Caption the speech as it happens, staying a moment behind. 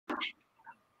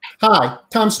Hi,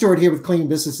 Tom Stewart here with Clean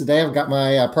Business Today. I've got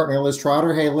my partner, Liz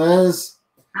Trotter. Hey, Liz.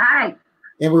 Hi.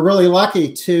 And we're really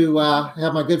lucky to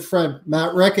have my good friend,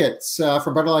 Matt Ricketts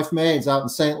from Better Life Maids out in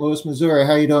St. Louis, Missouri.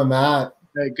 How you doing, Matt?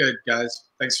 Hey, good, guys.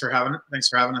 Thanks for having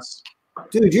us.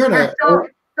 Dude, you're in I so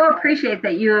appreciate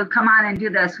that you come on and do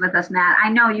this with us, Matt.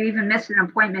 I know you even missed an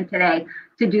appointment today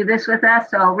to do this with us,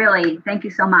 so really, thank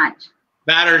you so much.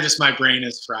 That or just my brain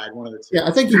is fried, one of the two. Yeah,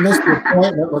 I think you missed the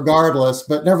appointment regardless,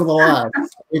 but nevertheless,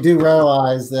 we do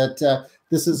realize that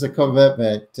this is a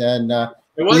commitment. And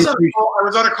it was I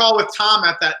was on a call with Tom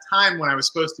at that time when I was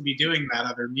supposed to be doing that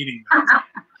other meeting.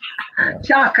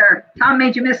 Shocker. Tom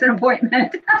made you miss an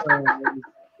appointment. It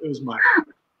was my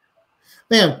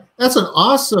Man, that's an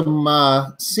awesome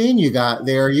scene you got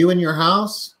there. Are you in your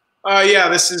house? Yeah,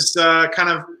 this is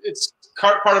it's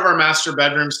part of our master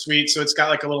bedroom suite. So it's got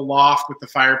like a little loft with the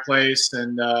fireplace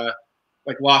and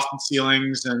like lofted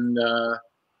ceilings. And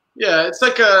yeah, it's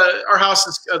like our house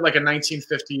is like a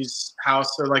 1950s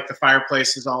house. So like the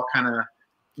fireplace is all kind of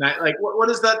like, what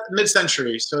is that?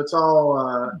 Mid-century. So it's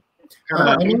all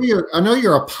I know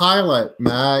you're a pilot,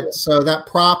 Matt. So that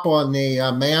prop on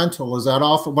the mantle, is that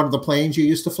off of one of the planes you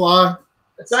used to fly?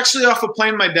 It's actually off a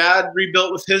plane my dad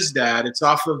rebuilt with his dad. It's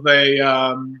off of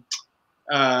a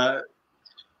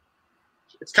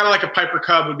it's kind of like a Piper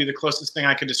Cub would be the closest thing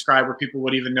I could describe where people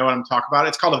would even know what I'm talking about.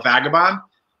 It's called a Vagabond.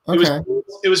 Okay.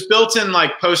 It was built in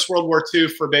like post World War II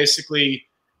for basically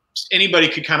anybody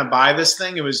could kind of buy this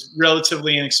thing. It was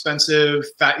relatively inexpensive,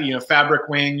 fabric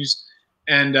wings.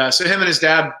 And so him and his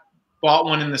dad bought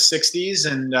one in the 60s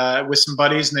and with some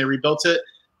buddies, and they rebuilt it.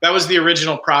 That was the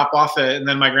original prop off it. And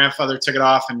then my grandfather took it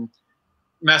off and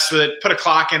messed with it, put a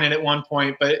clock in it at one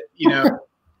point, but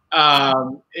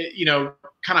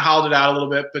kind of hollowed it out a little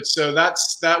bit. But so that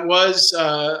was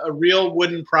a real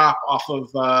wooden prop off of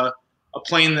a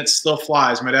plane that still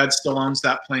flies. My dad still owns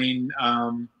that plane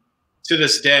to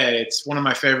this day. It's one of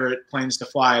my favorite planes to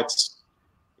fly.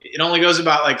 It only goes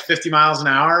about like 50 miles an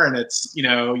hour, and it's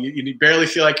you barely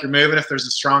feel like you're moving if there's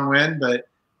a strong wind, but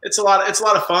it's a lot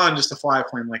of fun just to fly a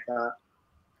plane like that.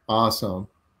 Awesome.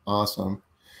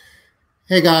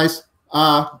 Hey guys,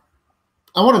 I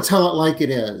want to tell it like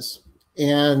it is.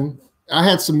 And I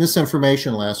had some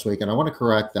misinformation last week, and I want to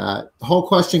correct that. The whole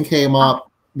question came up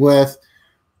with,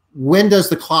 when does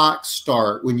the clock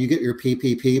start when you get your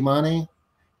PPP money?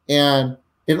 And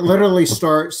it literally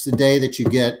starts the day that you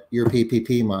get your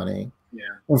PPP money. Yeah.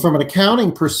 And from an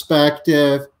accounting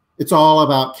perspective, it's all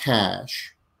about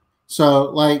cash. So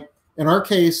like in our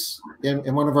case,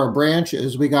 in one of our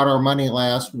branches, we got our money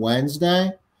last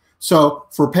Wednesday. So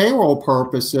for payroll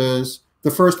purposes,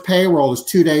 the first payroll is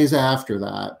 2 days after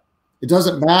that. It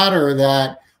doesn't matter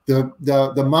that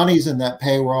the monies in that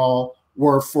payroll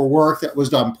were for work that was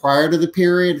done prior to the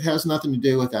period. It has nothing to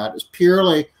do with that. It's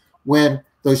purely when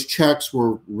those checks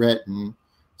were written.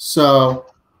 So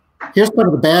here's kind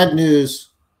of the bad news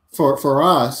for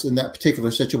us in that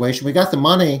particular situation. We got the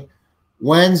money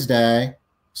Wednesday,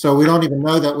 so we don't even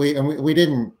know that we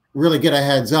didn't really get a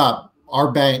heads up.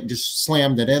 Our bank just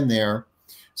slammed it in there.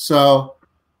 So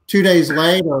 2 days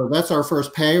later, that's our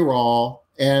first payroll.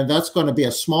 And that's going to be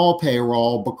a small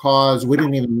payroll because we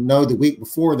didn't even know the week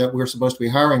before that we were supposed to be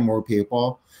hiring more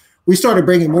people. We started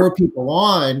bringing more people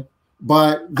on,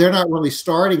 but they're not really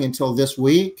starting until this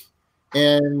week.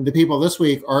 And the people this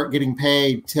week aren't getting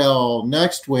paid till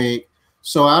next week.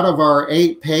 So out of our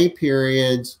 8 pay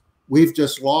periods, we've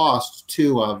just lost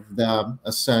 2 of them,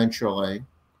 essentially.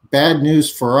 Bad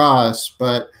news for us,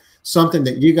 but something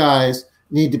that you guys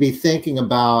need to be thinking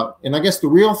about. And I guess the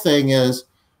real thing is,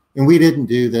 and we didn't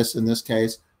do this in this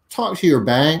case, talk to your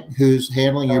bank who's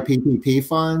handling your PPP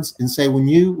funds and say, when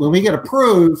we get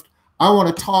approved, I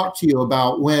want to talk to you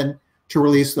about when to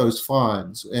release those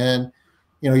funds. And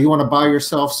you want to buy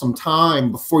yourself some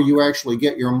time before you actually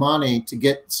get your money to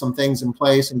get some things in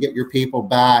place and get your people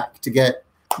back to get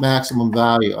maximum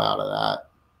value out of that.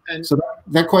 And so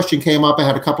that question came up. I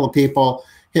had a couple of people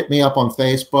hit me up on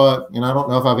Facebook, and I don't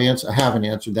know if I haven't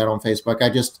answered that on Facebook. I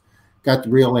just got the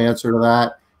real answer to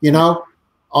that.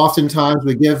 Oftentimes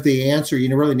we give the answer,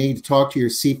 you really need to talk to your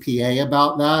CPA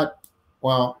about that.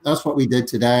 Well, that's what we did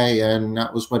today, and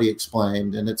that was what he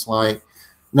explained. And it's like,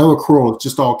 no accrual, it's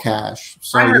just all cash.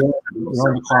 So you're on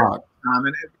the clock.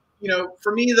 And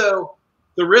for me though,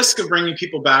 the risk of bringing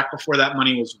people back before that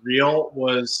money was real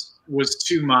was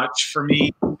too much for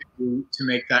me to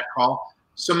make that call.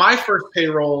 So my first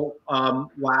payroll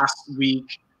last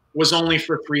week was only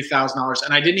for $3,000,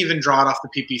 and I didn't even draw it off the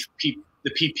PPP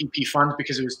funds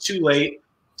because it was too late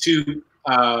to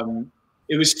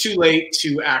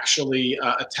actually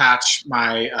attach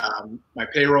my my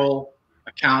payroll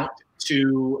account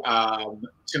to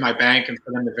my bank and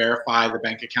for them to verify the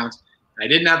bank accounts. I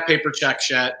didn't have paper checks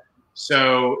yet,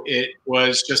 so it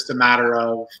was just a matter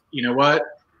of, you know what,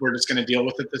 we're just going to deal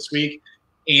with it this week.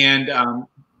 And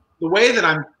the way that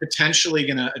I'm potentially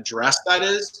going to address that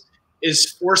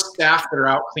is for staff that are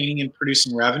out cleaning and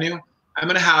producing revenue, I'm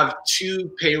going to have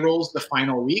 2 payrolls the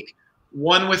final week,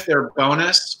 one with their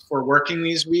bonus for working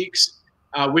these weeks,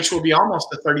 which will be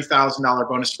almost a $30,000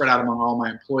 bonus spread out among all my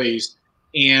employees.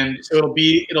 And so it'll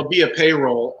be a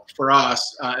payroll for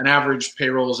us. An average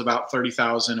payroll is about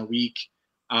 $30,000 a week,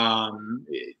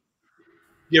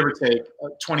 give or take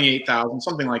 28,000,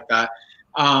 something like that.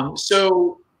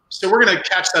 So we're going to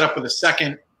catch that up with a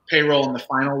second payroll in the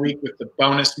final week with the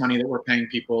bonus money that we're paying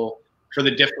people for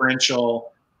the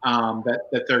differential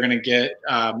that they're going to get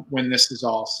when this is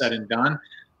all said and done.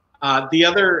 The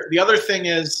other thing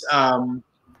is,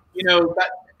 you know,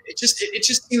 that it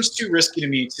just seems too risky to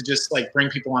me to just like bring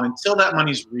people on until that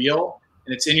money's real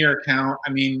and it's in your account. I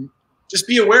mean, just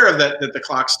be aware of that the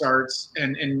clock starts,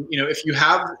 and you know, if you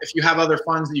have other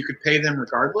funds that you could pay them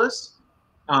regardless.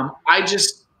 I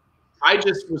just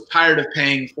was tired of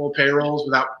paying full payrolls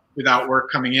without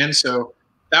work coming in, so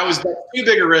that's too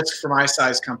big a risk for my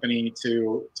size company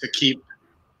to keep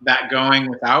that going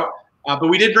without. But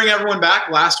we did bring everyone back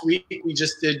last week. We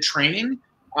just did training.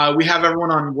 We have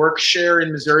everyone on work share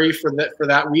in Missouri for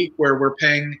that week, where we're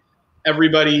paying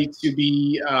everybody to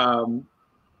be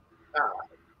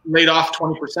laid off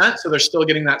 20%. So they're still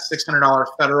getting that $600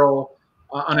 federal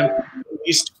unemployment, at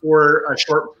least for a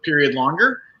short period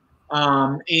longer.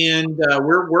 And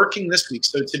we're working this week.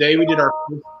 So today we did our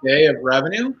first day of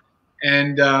revenue,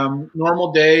 and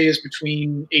normal day is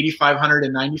between 8,500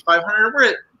 and 9,500. We're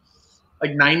at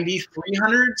like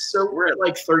 9,300, so we're at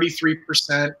like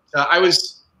 33%. I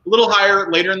was a little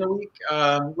higher later in the week.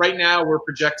 Right now we're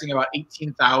projecting about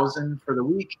 18,000 for the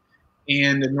week,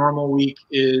 and the normal week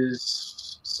is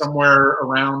somewhere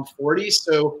around 40.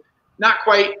 So not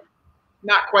quite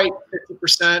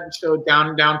 50%. So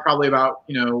down probably about,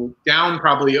 you know, down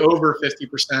probably over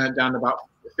 50%, down to about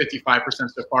 55%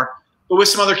 so far. But with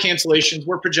some other cancellations,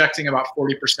 we're projecting about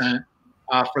 40%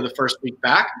 for the first week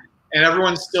back. And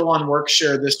everyone's still on work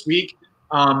share this week.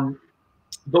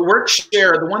 But work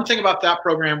share, the one thing about that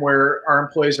program where our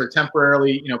employees are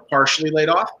temporarily, you know, partially laid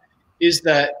off, is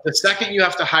that the second you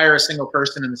have to hire a single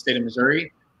person in the state of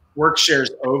Missouri, work share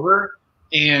is over.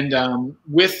 And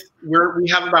we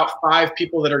have about 5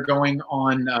 people that are going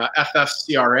on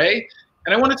FFCRA.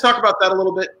 And I want to talk about that a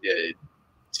little bit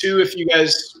too, if you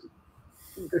guys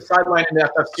sideline into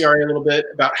FFCRA a little bit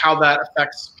about how that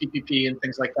affects PPP and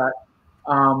things like that.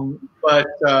 But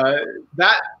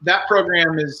that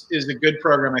program is a good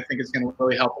program. I think it's going to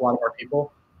really help a lot of our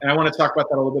people, and I want to talk about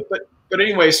that a little bit. But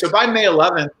anyway, so by May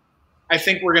 11th, I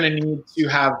think we're going to need to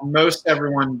have most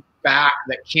everyone back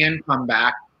that can come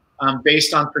back,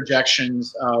 based on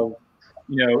projections of,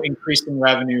 you know, increasing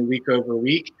revenue week over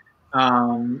week.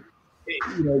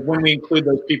 You know, when we include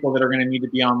those people that are going to need to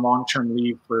be on long-term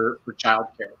leave for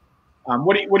childcare.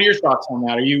 What are your thoughts on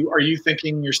that? Are you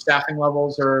thinking your staffing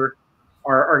levels are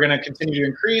going to continue to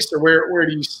increase, or where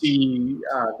do you see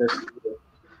this?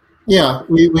 Yeah,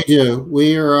 we do.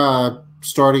 We are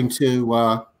starting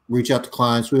to reach out to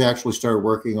clients. We actually started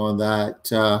working on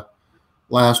that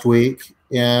last week,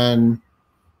 and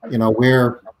you know,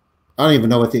 I don't even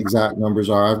know what the exact numbers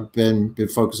are. I've been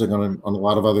focusing on a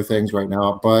lot of other things right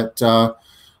now, but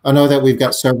I know that we've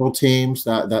got several teams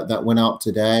that went out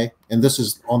today, and this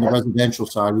is on the residential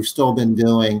side. We've still been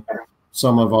doing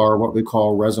some of our what we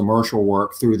call residential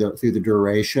work through the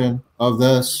duration of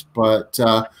this, but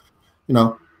you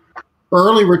know,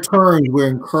 early returns, we're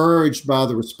encouraged by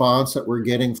the response that we're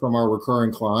getting from our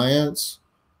recurring clients.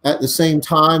 At the same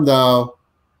time, though,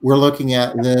 we're looking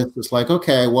at this. It's like,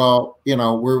 okay, well, you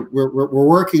know, we're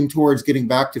working towards getting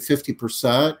back to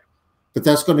 50%, but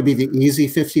that's going to be the easy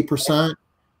 50%.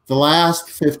 The last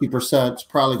 50% is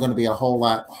probably going to be a whole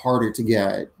lot harder to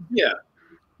get.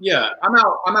 Yeah, I'm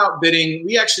out bidding.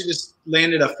 We actually just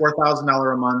landed a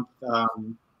 $4,000 a month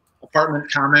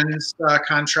apartment commons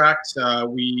contract.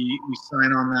 We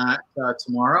sign on that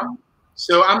tomorrow.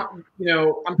 So I'm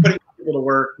putting people to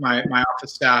work. My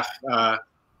office staff.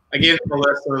 I gave them a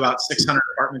list of about 600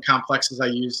 apartment complexes. I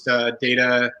used a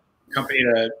data company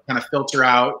to kind of filter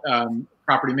out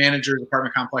property managers,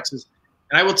 apartment complexes.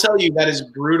 And I will tell you, that is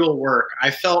brutal work. I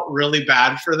felt really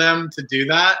bad for them to do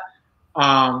that.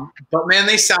 But man,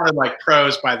 they sounded like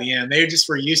pros by the end. They just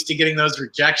were used to getting those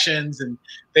rejections, and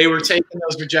they were taking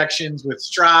those rejections with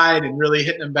stride and really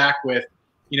hitting them back with,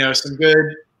 you know, some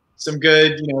good,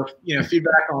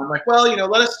 feedback on, like, well, you know,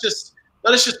 let us just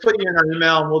let us just put you in our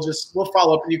email and we'll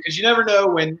follow up with you, because you never know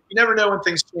when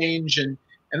things change. And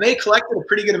they collected a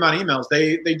pretty good amount of emails.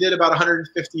 They did about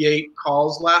 158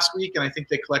 calls last week, and I think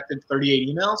they collected 38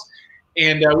 emails.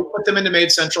 And we put them into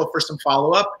Made Central for some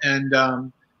follow up. And I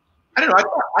don't know.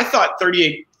 I thought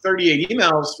 38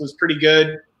 emails was pretty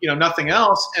good. Nothing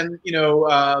else. And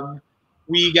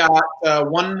we got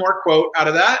one more quote out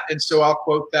of that, and so I'll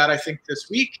quote that I think this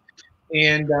week.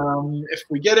 And if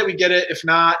we get it, we get it. If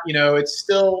not, they're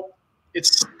still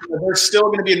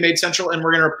going to be in Made Central, and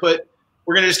we're going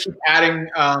to just keep adding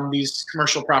these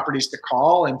commercial properties to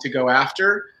call and to go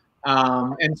after.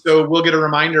 And so we'll get a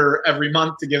reminder every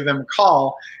month to give them a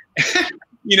call.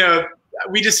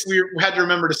 We had to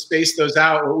remember to space those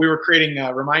out. We wwere creating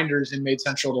reminders in Made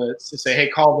Central to say, hey,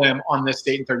 call them on this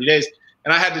date in 30 days.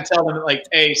 And I had to tell them, like,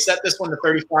 hey, set this one to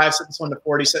 35, set this one to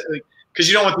 40, because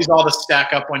you don't want these all to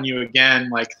stack up on you again,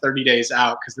 like 30 days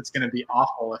out, because it's going to be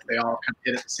awful if they all kind of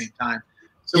hit at the same time.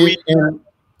 So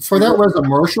for that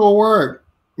residential work,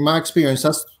 my experience,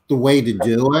 that's the way to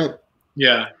do it.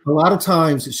 Yeah. A lot of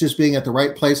times it's just being at the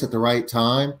right place at the right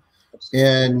time.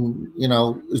 And,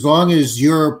 as long as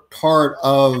you're part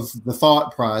of the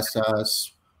thought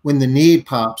process, when the need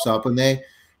pops up, when they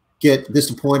get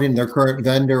disappointed in their current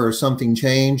vendor or something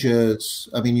changes,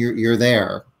 I mean, you're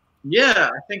there.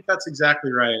 Yeah, I think that's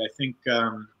exactly right. I think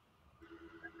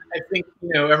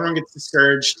everyone gets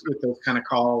discouraged with those kind of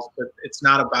calls, but it's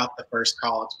not about the first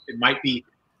call. It might be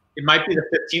the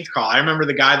 15th call. I remember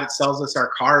the guy that sells us our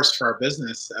cars for our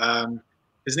business.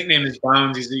 His nickname is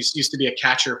Bones. He used to be a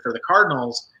catcher for the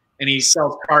Cardinals, and he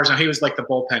sells cars. Now, he was like the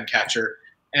bullpen catcher,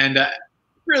 and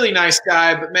really nice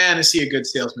guy, but man, is he a good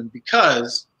salesman,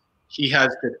 because he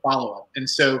has good follow-up. And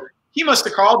so he must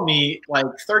have called me like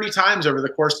 30 times over the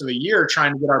course of a year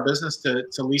trying to get our business to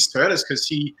lease Toyotas, because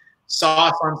he saw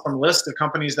us on some list of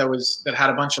companies that had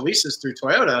a bunch of leases through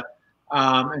Toyota.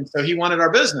 And so he wanted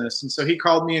our business. And so he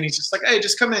called me, and he's just like, hey,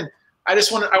 just come in. I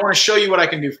want to show you what I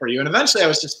can do for you. And eventually I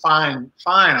was just fine,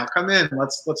 I'll come in.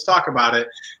 Let's talk about it.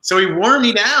 So he wore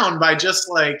me down by just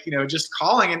just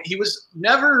calling, and he was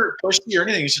never pushy or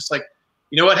anything. He's just like,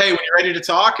 you know what? Hey, when you're ready to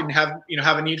talk and have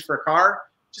a need for a car,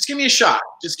 just give me a shot.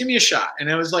 Just give me a shot. And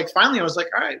it was like, finally, I was like,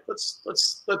 all right, let's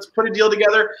put a deal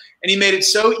together. And he made it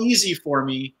so easy for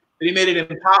me that he made it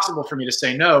impossible for me to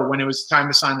say no when it was time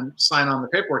to sign on the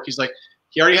paperwork. He's like,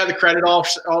 he already had the credit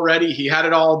already. He had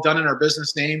it all done in our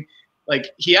business name.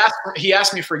 Like, he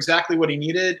asked me for exactly what he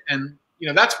needed. And,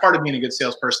 that's part of being a good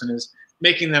salesperson, is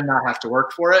making them not have to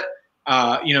work for it.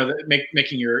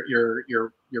 Making your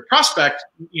prospect,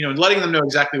 letting them know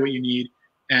exactly what you need.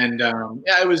 And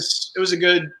it was a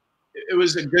good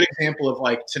example of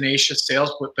like tenacious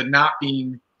sales, but not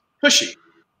being pushy.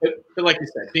 But like you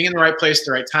said, being in the right place at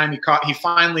the right time. He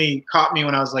finally caught me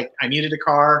when I was like, I needed a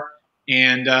car.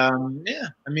 And he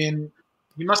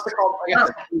must have called, I guess,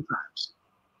 a few times.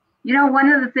 One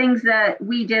of the things that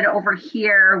we did over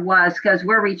here was, because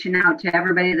we're reaching out to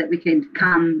everybody that we could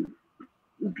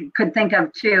think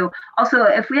of too. Also,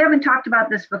 if we haven't talked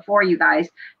about this before, you guys,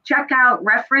 check out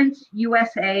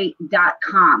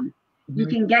referenceusa.com. Mm-hmm. You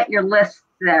can get your lists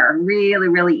there really,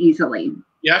 really easily.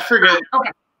 Yeah, I forget. Okay.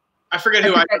 I forget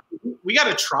we got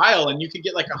a trial, and you could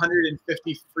get like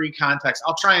 150 free contacts.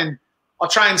 I'll try and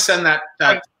send that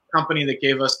company that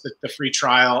gave us the free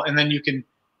trial, and then you can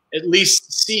at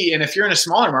least see. And if you're in a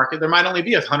smaller market, there might only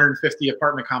be 150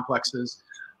 apartment complexes.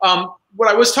 What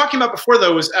I was talking about before,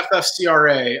 though, was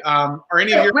FFCRA. Are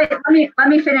any of your— Wait, let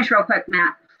me finish real quick,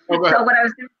 Matt. So what I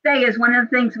was going to say is, one of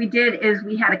the things we did is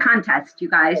we had a contest, you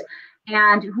guys,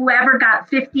 and whoever got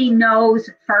 50 no's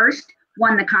first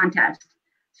won the contest.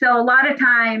 So a lot of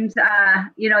times,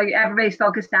 everybody's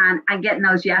focused on getting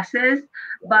those yeses,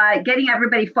 but getting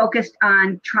everybody focused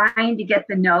on trying to get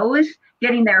the no's,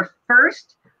 getting there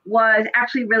first, was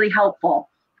actually really helpful,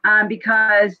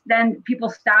 because then people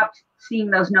stopped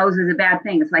seeing those no's as a bad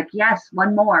thing. It's like, yes,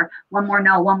 one more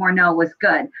no was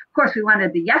good. Of course, we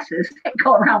wanted the yeses that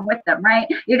go around with them, right?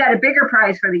 You got a bigger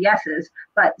prize for the yeses,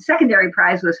 but the secondary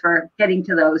prize was for getting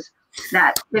to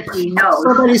that 50 no's.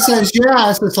 Somebody says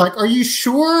yes, it's like, are you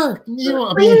sure?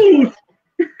 Please.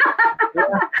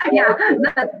 Yeah,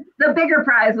 the bigger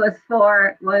prize was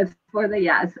for the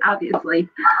yes, obviously.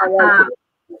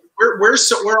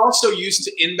 We're also used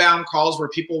to inbound calls where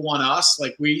people want us.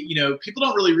 Like, people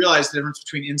don't really realize the difference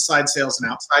between inside sales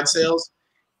and outside sales.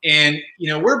 And,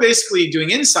 we're basically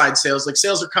doing inside sales. Like,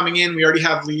 sales are coming in, we already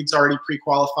have leads already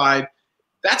pre-qualified.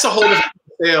 That's a whole different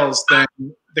sales than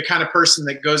the kind of person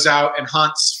that goes out and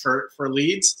hunts for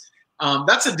leads.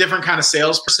 That's a different kind of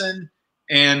salesperson.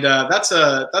 And that's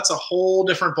a whole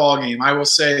different ballgame. I will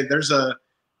say there's a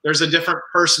there's a different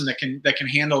person that can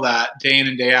handle that day in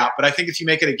and day out. But I think if you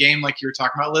make it a game like you were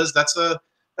talking about, Liz, that's a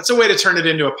way to turn it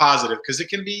into a positive, because it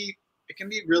can be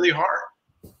really hard.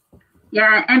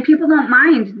 Yeah, and people don't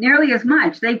mind nearly as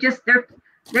much.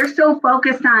 They're so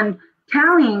focused on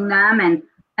tallying them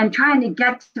and trying to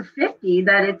get to 50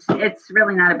 that it's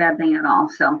really not a bad thing at all.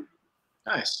 So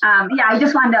nice. Yeah, I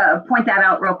just wanted to point that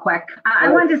out real quick. I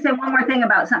wanted to say one more thing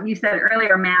about something you said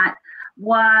earlier, Matt,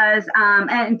 was,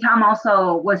 and Tom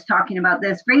also was talking about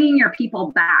this, bringing your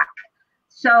people back.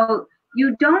 So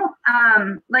you don't,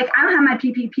 like, I don't have my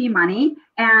PPP money,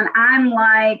 and I'm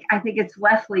like, I think it's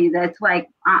Leslie that's like,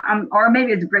 or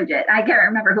maybe it's Bridget, I can't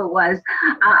remember who it was,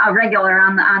 a regular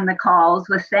on the calls,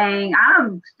 was saying,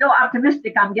 I'm still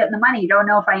optimistic I'm getting the money, don't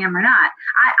know if I am or not.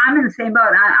 I'm in the same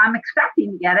boat. I'm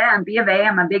expecting to get it. I'm B of A,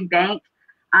 I'm a big bank.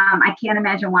 I can't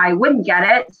imagine why I wouldn't get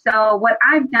it. So what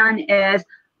I've done is,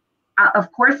 of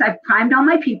course, I've primed all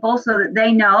my people so that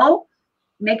they know,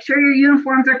 make sure your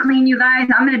uniforms are clean, you guys.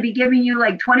 I'm going to be giving you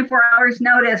like 24 hours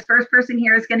notice. First person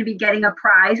here is going to be getting a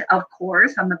prize. Of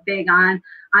course, I'm a big on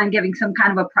giving some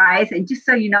kind of a prize. And just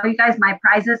so you know, you guys, my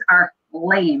prizes are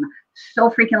lame. So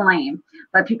freaking lame.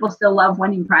 But people still love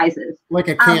winning prizes. Like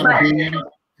a can of beans?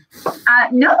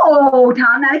 No,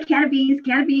 Tom, not a can of beans.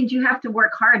 Can of beans, you have to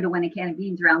work hard to win a can of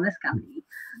beans around this company.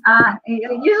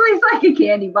 Usually it's like a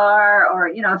candy bar or,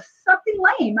 you know, something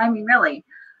lame. I mean, really.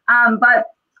 But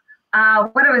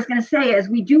what I was going to say is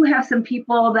we do have some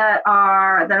people that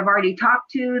I've already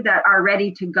talked to that are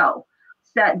ready to go,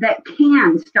 that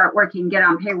can start working, get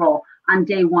on payroll on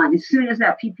day one. As soon as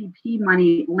that PPP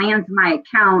money lands in my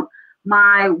account,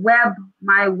 my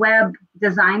web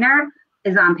designer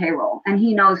is on payroll, and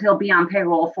he knows he'll be on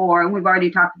payroll for, and we've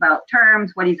already talked about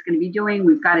terms, what he's going to be doing.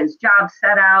 We've got his job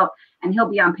set out, and he'll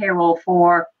be on payroll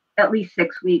for at least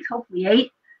 6 weeks, hopefully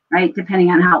 8, right?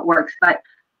 Depending on how it works. But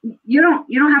you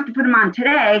don't have to put them on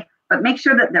today, but make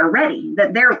sure that they're ready,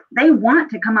 that they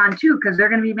want to come on too, because they're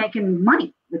going to be making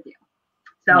money with you.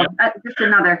 So just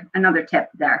another tip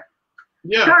there.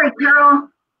 Yeah. Sorry, Carol.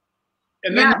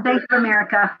 And then, thanks for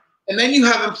America. And then you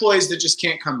have employees that just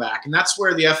can't come back, and that's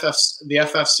where the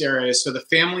FFCRA is. So the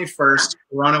Family First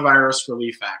Coronavirus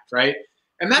Relief Act, right?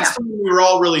 And that's something we were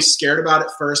all really scared about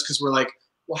at first, because we're like,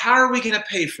 well, how are we going to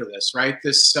pay for this, right?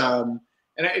 This and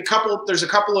there's a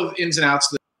couple of ins and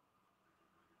outs.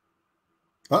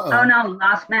 Oh no,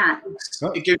 lost Matt.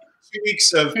 It gives you 2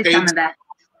 weeks of paid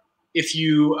if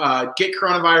you get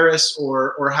coronavirus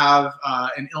or have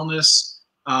an illness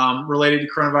related to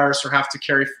coronavirus, or have to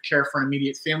care for an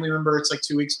immediate family member. It's like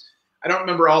 2 weeks. I don't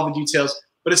remember all the details,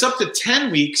 but it's up to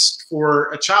 10 weeks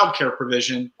for a child care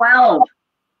provision.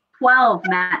 12,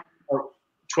 Matt.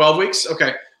 12 weeks?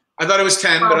 Okay. I thought it was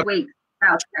 10. 12 weeks.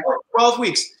 12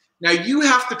 weeks. Now you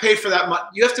have to pay for that.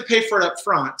 You have to pay for it up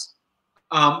front.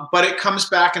 But it comes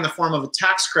back in the form of a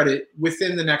tax credit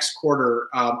within the next quarter,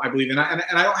 I believe. And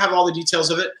I don't have all the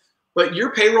details of it, but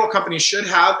your payroll company should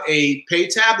have a pay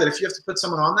tab that if you have to put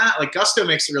someone on that, like Gusto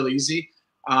makes it really easy.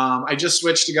 I just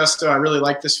switched to Gusto. I really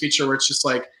like this feature where it's just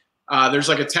like, there's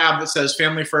like a tab that says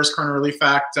Family First Corona Relief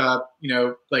Act,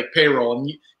 like payroll.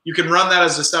 And you can run that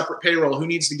as a separate payroll. Who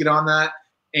needs to get on that?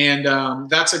 And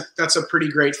that's a pretty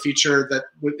great feature that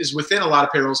is within a lot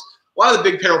of payrolls. A lot of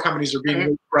the big payroll companies are being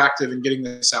really proactive in getting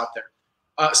this out there.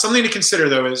 Something to consider,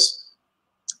 though, is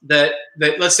that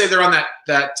let's say they're on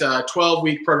that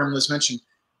 12-week program Liz mentioned.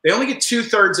 They only get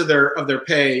 2/3 of their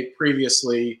pay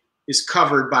previously is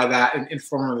covered by that in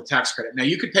form of a tax credit. Now,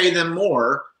 you could pay them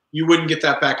more. You wouldn't get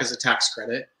that back as a tax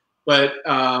credit. But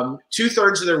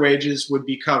 2/3 of their wages would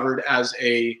be covered as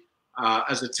a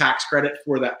tax credit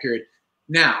for that period.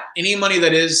 Now, any money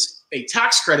that is a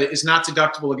tax credit is not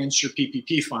deductible against your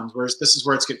PPP funds, whereas this is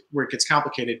where it gets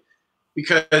complicated,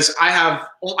 because I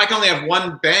can only have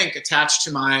one bank attached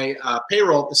to my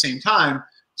payroll at the same time.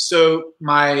 So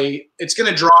it's going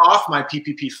to draw off my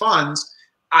PPP funds.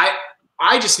 I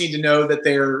just need to know that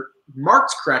they're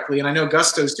marked correctly, and I know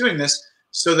Gusto is doing this,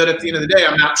 so that at the end of the day,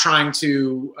 I'm not trying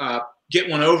to get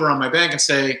one over on my bank and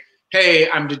say, hey,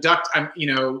 deduct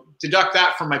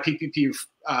that from my PPP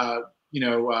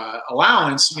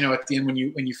allowance, at the end when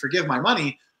you forgive my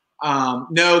money.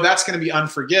 No, that's going to be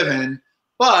unforgiven,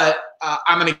 but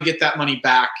I'm going to get that money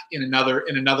back in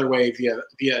another way via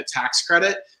a tax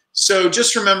credit. So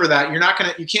just remember that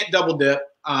you can't double dip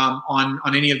on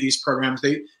any of these programs.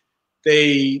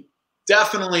 They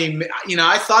definitely,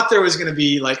 I thought there was going to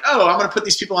be like, oh, I'm going to put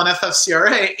these people on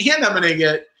FFCRA and I'm going to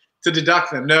get to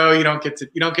deduct them. No, you don't get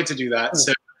to do that.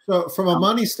 So from a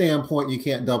money standpoint, you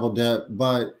can't double dip,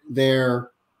 but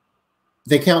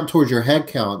they count towards your head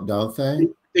count, don't they?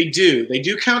 They do. They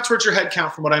do count towards your head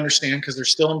count, from what I understand, because they're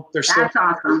still. That's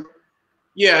awesome.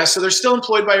 Yeah, so they're still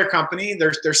employed by your company.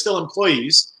 They're still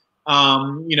employees.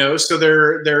 You know, so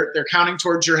they're counting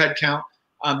towards your head count.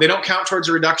 They don't count towards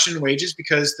a reduction in wages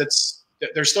because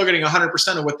they're still getting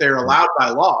 100% of what they're allowed by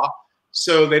law.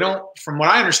 So they don't. From what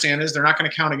I understand, is they're not going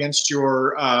to count against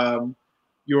your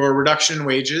reduction in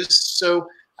wages. So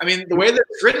I mean, the way that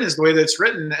it's written is the way that it's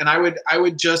written, and I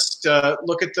would just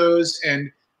look at those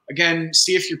and again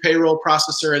see if your payroll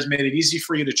processor has made it easy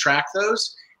for you to track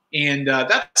those. And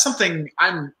that's something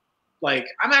I'm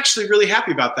actually really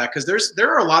happy about that, because there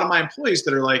are a lot of my employees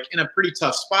that are like in a pretty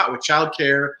tough spot with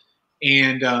childcare,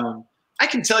 and I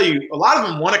can tell you a lot of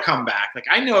them want to come back. Like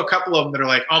I know a couple of them that are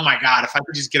like, oh my God, if I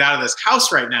could just get out of this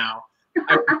house right now,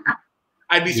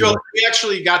 I'd be thrilled. We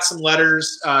actually got some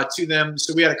letters to them.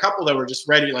 So we had a couple that were just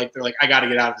ready. Like they're like, I got to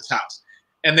get out of this house.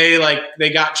 And they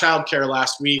got childcare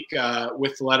last week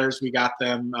with the letters we got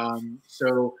them.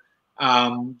 So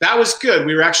that was good.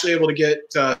 We were actually able to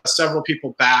get several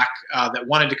people back that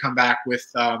wanted to come back with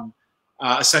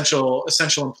essential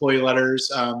employee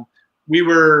letters. We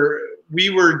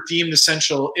were deemed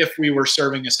essential if we were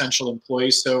serving essential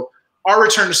employees. So our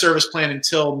return to service plan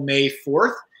until May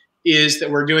 4th is that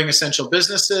we're doing essential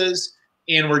businesses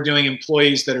and we're doing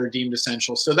employees that are deemed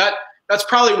essential. So that's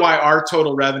probably why our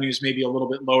total revenues may be a little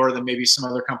bit lower than maybe some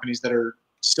other companies that are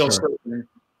still serving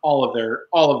all of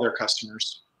their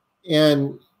customers.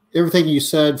 And everything you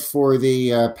said for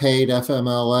the paid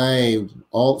FMLA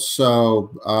also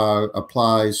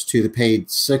applies to the paid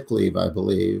sick leave, I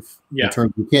believe. Yeah. In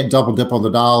terms, you can't double dip on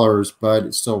the dollars, but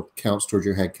it still counts towards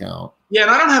your head count. Yeah,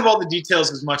 and I don't have all the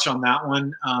details as much on that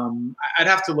one. I'd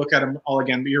have to look at them all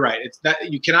again, but you're right. It's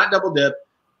that you cannot double dip.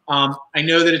 I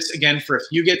know that it's, again, for if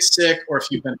you get sick or if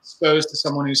you've been exposed to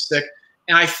someone who's sick.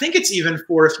 And I think it's even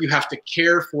for if you have to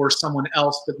care for someone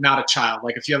else but not a child.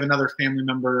 Like if you have another family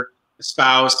member, a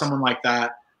spouse, someone like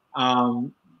that.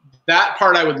 That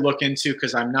part I would look into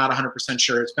because I'm not 100%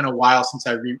 sure. It's been a while since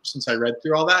I read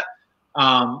through all that.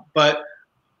 But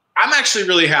I'm actually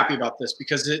really happy about this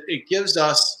because it gives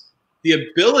us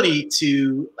the ability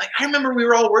to, like, I remember we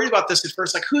were all worried about this at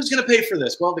first, like, who's going to pay for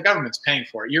this? Well, the government's paying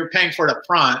for it. You're paying for it up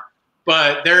front,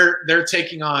 but they're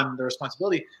taking on the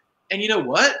responsibility. And you know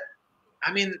what?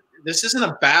 I mean, this isn't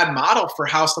a bad model for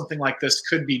how something like this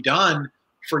could be done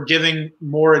for giving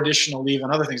more additional leave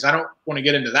and other things. I don't want to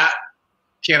get into that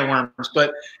can of worms,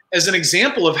 but as an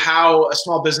example of how a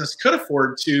small business could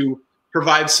afford to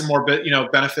provide some more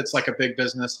benefits like a big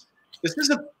business, this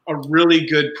is a really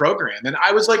good program. And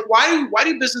I was like, why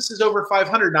do businesses over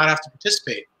 500 not have to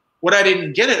participate? What I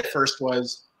didn't get at first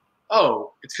was,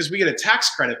 oh, it's because we get a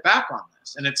tax credit back on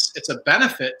this. And it's a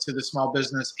benefit to the small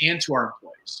business and to our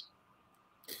employees.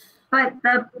 But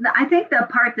I think the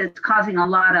part that's causing a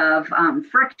lot of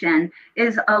friction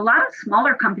is a lot of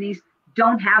smaller companies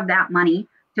don't have that money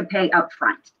to pay up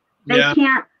front. They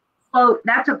can't float.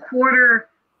 That's a quarter's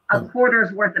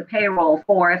worth of payroll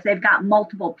for if they've got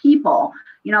multiple people.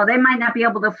 You know, they might not be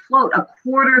able to float a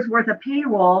quarter's worth of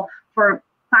payroll for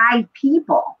 5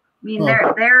 people. I mean,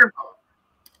 they're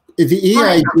the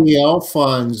EIDL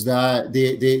funds, that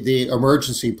the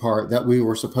emergency part that we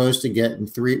were supposed to get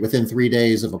within 3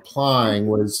 days of applying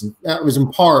was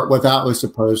in part what that was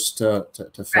supposed to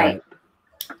fund. Right.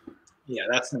 Yeah,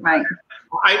 that's right.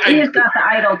 We just got the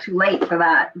idle too late for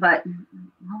that, but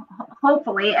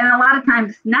hopefully, and a lot of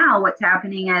times now what's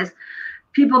happening is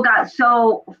people got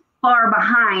so far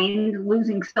behind,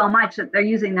 losing so much that they're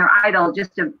using their idle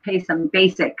just to pay some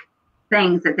basic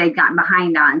things that they've gotten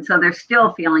behind on. So they're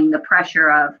still feeling the pressure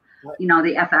of, the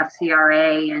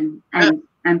FFCRA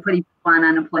and putting people on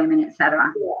unemployment, et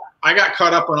cetera. I got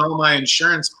caught up on all my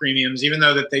insurance premiums, even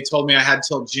though that they told me I had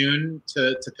till June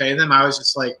to pay them. I was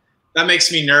just like, that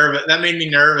makes me nervous. That made me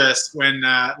nervous when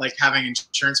like having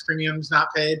insurance premiums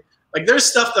not paid. Like there's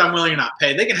stuff that I'm willing to not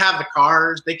pay. They can have the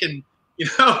cars. They can,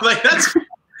 like that's,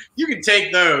 you can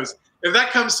take those. If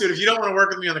that comes to it, if you don't want to work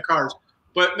with me on the cars.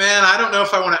 But man, I don't know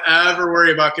if I want to ever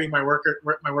worry about getting my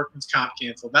workman's comp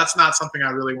canceled. That's not something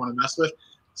I really want to mess with.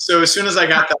 So as soon as I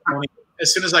got that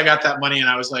money, and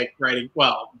I was like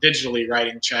digitally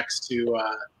writing checks to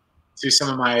some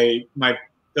of my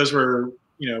those were,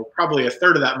 probably a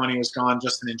third of that money was gone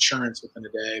just in insurance within a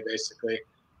day, basically.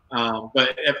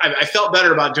 But I felt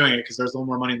better about doing it because there was a little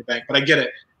more money in the bank. But I get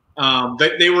it.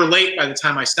 They were late by the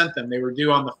time I sent them. They were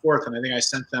due on the 4th, and I think I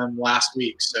sent them last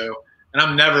week. So. And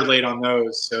I'm never late on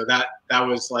those, so that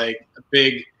was like a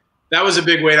big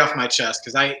weight off my chest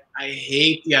because I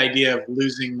hate the idea of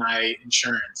losing my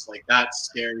insurance. Like that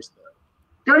scares them.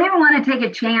 don't even want to take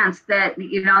a chance that,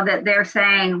 you know, that they're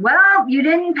saying, well, you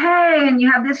didn't pay and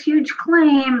you have this huge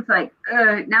claim. It's like,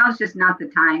 now it's just not the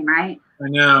time, right? I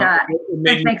know.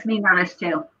 This makes me nervous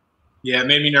too. Yeah, it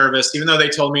made me nervous. Even though they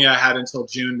told me I had until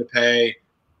June to pay,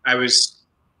 I just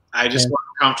wasn't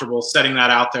comfortable setting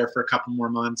that out there for a couple more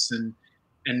months and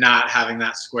not having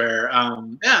that square.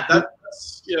 Yeah,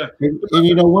 that's yeah. And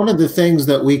you know, one of the things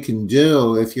that we can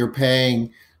do if you're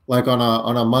paying like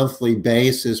on a monthly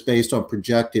basis based on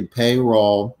projected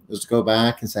payroll is to go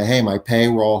back and say, hey, my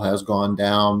payroll has gone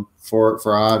down for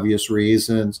obvious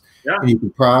reasons. Yeah. And you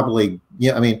could probably,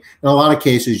 I mean, in a lot of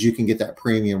cases you can get that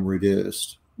premium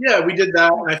reduced. Yeah, we did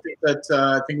that, and I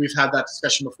think we've had that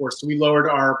discussion before. So we lowered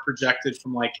our projected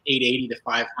from like 880 to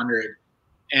 500,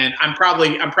 and I'm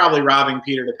probably robbing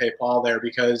Peter to pay Paul there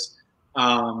because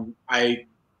I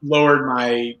lowered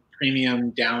my premium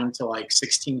down to like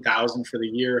 16,000 for the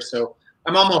year. So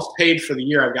I'm almost paid for the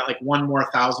year. I've got like one more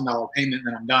 $1,000 payment, and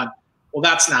then I'm done. Well,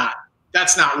 that's not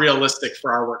realistic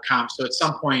for our work comp. So at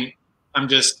some point, I'm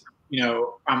just, you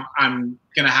know, I'm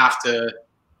gonna have to,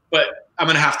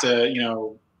 you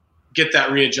know, get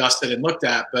that readjusted and looked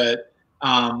at. But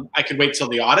I could wait till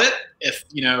the audit if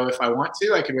I want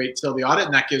to. I could wait till the audit,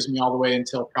 and that gives me all the way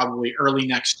until probably early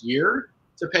next year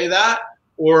to pay that,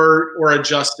 or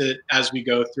adjust it as we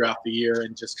go throughout the year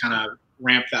and just kind of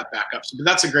ramp that back up. So, but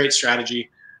that's a great strategy.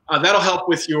 That'll help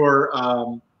with your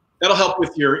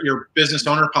business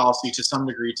owner policy to some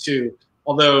degree too.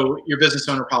 Although your business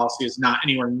owner policy is not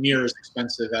anywhere near as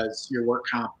expensive as your work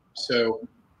comp. So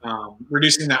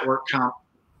reducing that work comp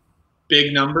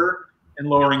big number and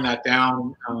lowering that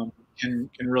down can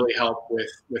really help with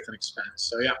an expense.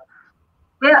 So yeah.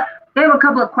 Yeah, we have a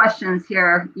couple of questions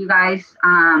here, you guys.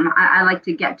 I like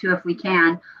to get to if we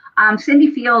can.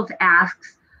 Cindy Fields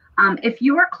asks, if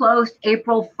you were closed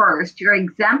April 1st, you're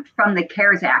exempt from the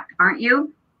CARES Act, aren't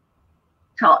you?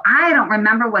 So I don't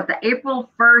remember what the April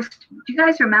 1st, do you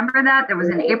guys remember that? There was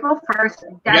an April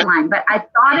 1st deadline, but I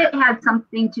thought it had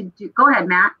something to do. Go ahead,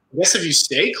 Matt. I guess if you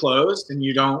stay closed and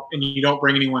you don't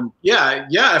bring anyone,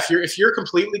 if you're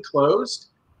completely closed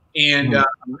and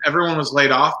everyone was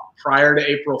laid off prior to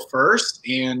April 1st,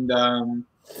 and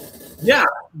you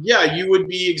would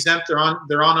be exempt. They're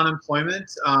on unemployment.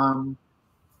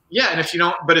 And if you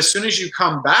don't, but as soon as you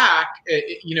come back,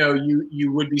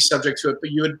 you would be subject to it.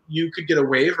 But you could get a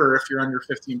waiver if you're under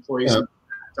 50 employees and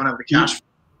don't have the cash.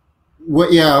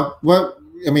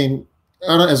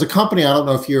 As a company, I don't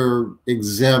know if you're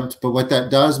exempt, but what that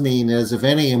does mean is if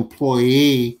any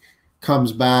employee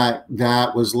comes back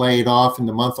that was laid off in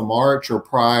the month of March or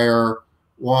prior,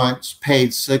 wants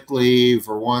paid sick leave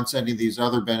or wants any of these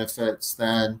other benefits,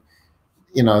 then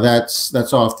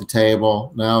that's off the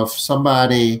table. Now, if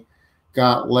somebody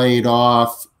got laid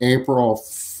off April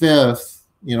 5th,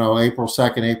 April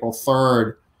 2nd, April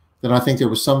 3rd, then I think there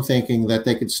was some thinking that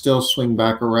they could still swing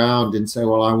back around and say,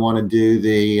 well, I want to do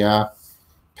the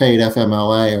paid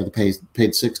FMLA or the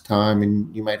paid sick time,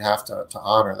 and you might have to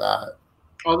honor that.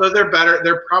 Although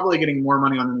they're probably getting more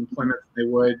money on unemployment than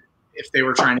they would if they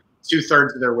were trying to get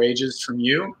 2/3 of their wages from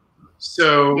you.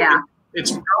 So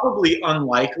it's probably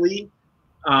unlikely.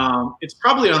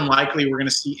 We're going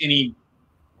to see any,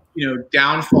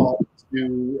 downfall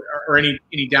to or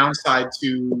any downside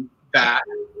to that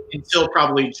until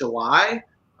probably July.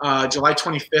 July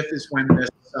 25th is when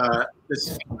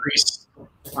this increased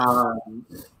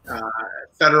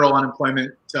federal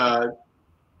unemployment. I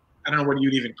don't know what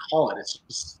you'd even call it. It's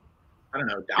just, I don't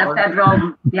know, dollar. A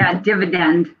federal,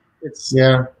 dividend. It's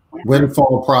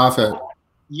windfall profit.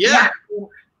 Yeah.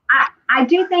 I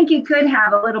do think you could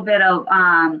have a little bit of,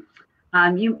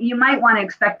 you might want to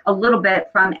expect a little bit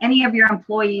from any of your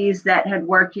employees that had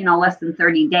worked, less than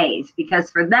 30 days, because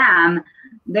for them,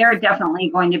 they're definitely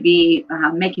going to be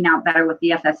making out better with the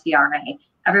FSCRA.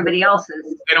 Everybody else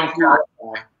is. They don't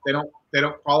qualify. They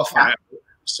don't qualify. Yeah.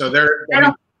 So they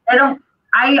don't.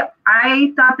 I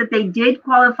thought that they did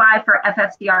qualify for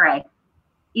FSCRA,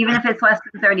 even if it's less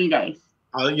than 30 days.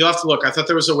 You'll have to look. I thought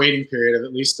there was a waiting period of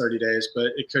at least 30 days,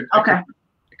 but it could. Okay.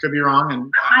 It could be wrong. And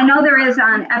I know there is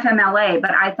on FMLA,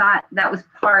 but I thought that was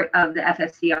part of the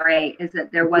FSCRA. Is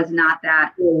that there was not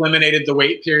that. Eliminated the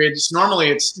wait period. Normally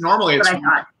it's 1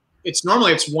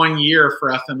 year for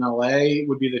FMLA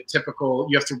would be the typical.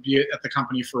 You have to be at the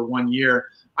company for 1 year.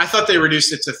 I thought they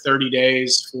reduced it to 30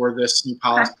 days for this new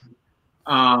policy. Okay.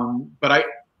 But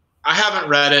I haven't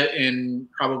read it in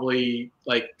probably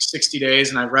like 60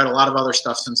 days, and I've read a lot of other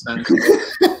stuff since then.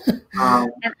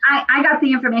 And I got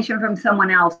the information from someone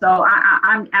else, so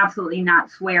I'm absolutely not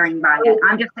swearing by it.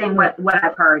 I'm just saying what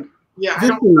I've heard. Yeah,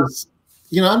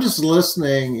 you know, I'm just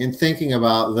listening and thinking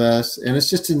about this, and it's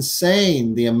just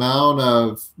insane the amount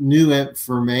of new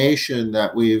information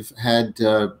that we've had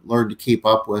to learn to keep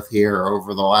up with here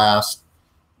over the last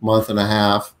month and a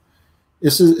half.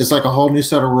 It's like a whole new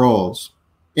set of rules,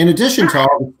 in addition to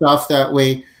all the stuff that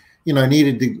we, you know,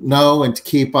 needed to know and to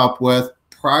keep up with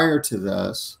prior to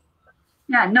this.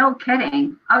 Yeah, no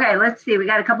kidding. Okay, let's see. We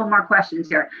got a couple more questions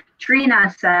here.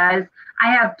 Trina says,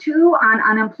 I have 2 on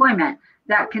unemployment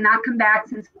that cannot come back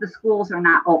since the schools are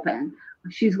not open.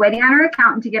 She's waiting on her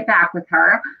accountant to get back with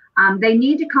her. They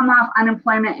need to come off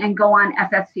unemployment and go on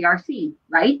FFCRC,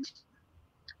 right?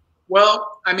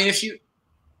 Well, I mean,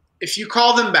 if you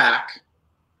call them back,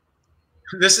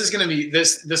 this is going to be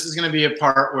this is going to be a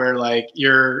part where like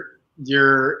you're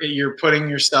putting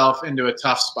yourself into a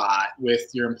tough spot with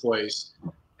your employees.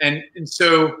 And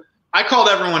so I called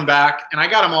everyone back, and I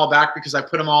got them all back because I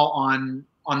put them all on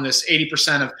this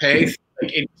 80% of pay,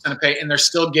 like 80% of pay, and they're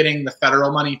still getting the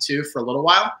federal money too for a little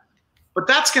while. But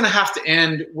that's going to have to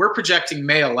end. We're projecting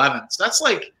May 11th. So that's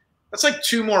like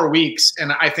 2 more weeks,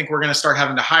 and I think we're going to start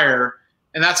having to hire,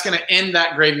 and that's going to end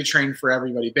that gravy train for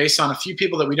everybody based on a few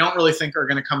people that we don't really think are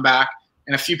going to come back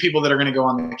and a few people that are going to go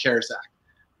on the CARES Act.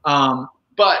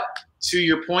 But to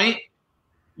your point,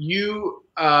 you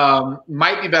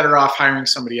might be better off hiring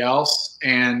somebody else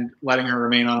and letting her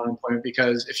remain on unemployment,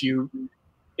 because if you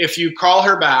call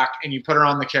her back and you put her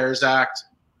on the CARES Act,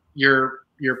 you're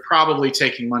probably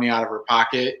taking money out of her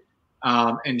pocket,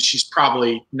 and she's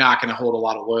probably not going to hold a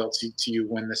lot of loyalty to you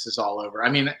when this is all over. I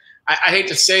mean, I hate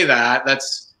to say that.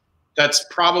 That's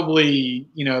probably,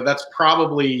 you know, that's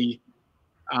probably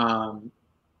not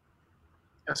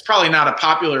a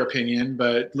popular opinion,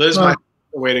 but Liz might have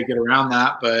a way to get around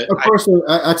that. But of course,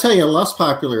 I tell you a less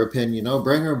popular opinion, you know,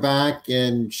 bring her back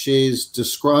and she's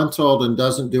disgruntled and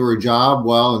doesn't do her job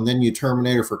well, and then you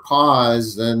terminate her for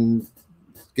cause, then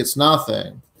gets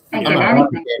nothing. I'm not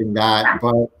advocating that,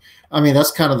 but I mean,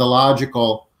 that's kind of the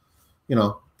logical, you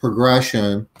know,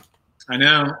 progression. I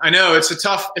know. It's a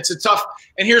tough,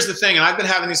 and here's the thing, and I've been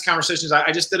having these conversations. I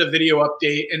just did a video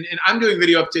update, and I'm doing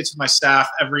video updates with my staff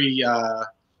every,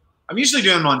 I'm usually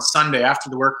doing them on Sunday after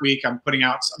the work week. I'm putting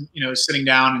out some, you know, sitting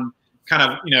down and kind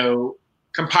of, you know,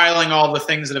 compiling all the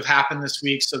things that have happened this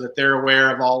week so that they're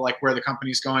aware of all like where the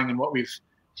company's going and what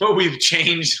we've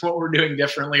changed, what we're doing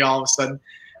differently all of a sudden.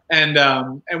 And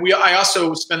I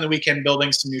also spend the weekend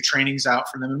building some new trainings out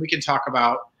for them, and we can talk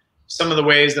about some of the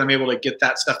ways that I'm able to get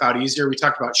that stuff out easier. We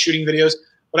talked about shooting videos,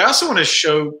 but I also want to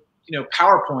show, you know,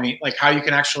 PowerPoint, like how you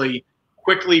can actually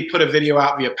quickly put a video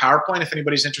out via PowerPoint. If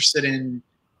anybody's interested in,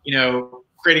 you know,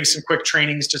 creating some quick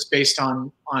trainings just based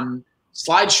on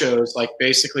slideshows, like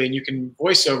basically, and you can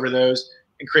voice over those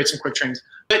and create some quick trainings.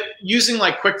 But using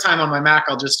like QuickTime on my Mac,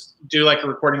 I'll just do like a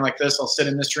recording like this. I'll sit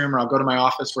in this room, or I'll go to my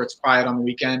office where it's quiet on the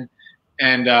weekend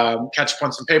and catch up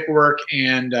on some paperwork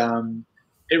and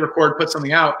hit record, put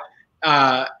something out.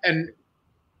 And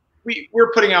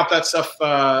we're putting out that stuff.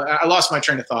 I lost my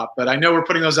train of thought, but I know we're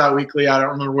putting those out weekly. I don't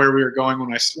remember where we were going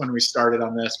when we started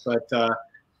on this, but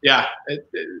yeah,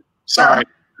 sorry,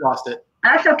 lost it.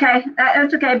 That's okay.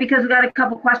 That's okay, because we got a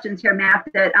couple questions here, Matt,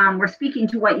 that we're speaking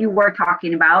to what you were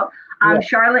talking about.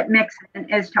 Charlotte Mixon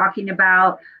is talking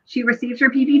about, she receives her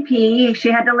PPP.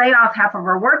 She had to lay off half of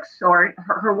her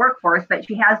workforce, but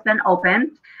she has been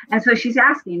open. And so she's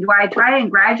asking, do I try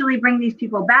and gradually bring these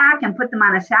people back and put them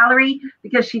on a salary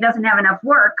because she doesn't have enough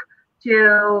work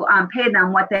to pay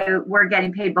them what they were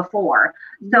getting paid before?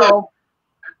 So,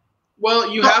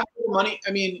 well, you have the money.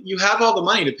 I mean, you have all the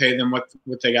money to pay them what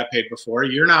they got paid before.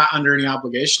 You're not under any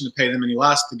obligation to pay them any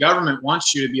less. The government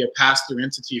wants you to be a pass-through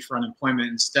entity for unemployment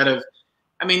instead of,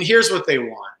 I mean, here's what they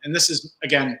want. And this is,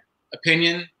 again,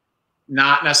 opinion,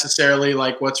 not necessarily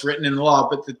like what's written in the law.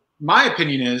 But my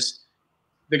opinion is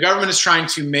the government is trying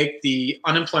to make the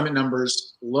unemployment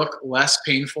numbers look less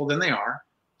painful than they are.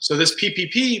 So this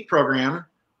PPP program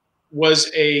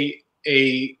was a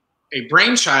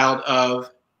brainchild of,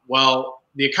 well,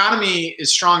 the economy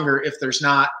is stronger if there's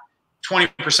not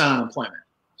 20% unemployment.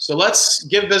 So let's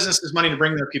give businesses money to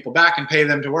bring their people back and pay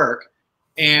them to work.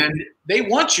 And they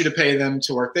want you to pay them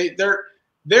to work.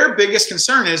 Their biggest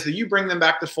concern is that you bring them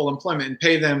back to full employment and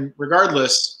pay them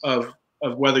regardless of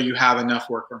whether you have enough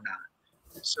work or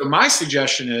not. So my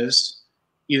suggestion is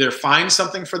either find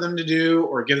something for them to do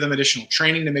or give them additional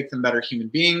training to make them better human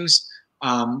beings.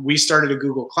 We started a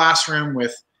Google Classroom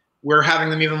we're having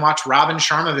them even watch Robin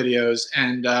Sharma videos,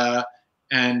 and I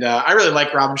really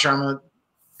like Robin Sharma.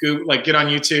 Get on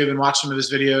YouTube and watch some of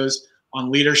his videos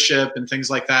on leadership and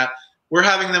things like that. We're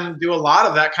having them do a lot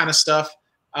of that kind of stuff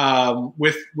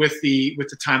with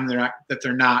the time that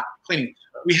they're not cleaning.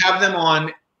 We have them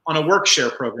on on a work share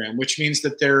program, which means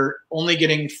that they're only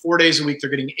getting 4 days a week. They're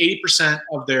getting 80%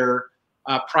 of their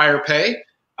prior pay.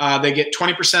 They get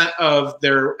 20% of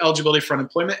their eligibility for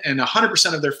unemployment and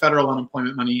 100% of their federal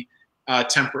unemployment money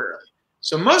temporarily.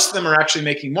 So most of them are actually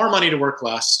making more money to work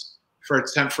less for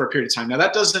a period of time. Now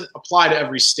that doesn't apply to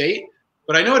every state,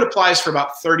 but I know it applies for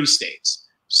about 30 states.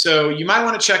 So you might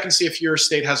want to check and see if your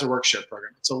state has a work share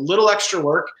program. It's a little extra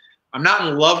work. I'm not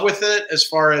in love with it as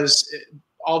far as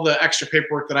all the extra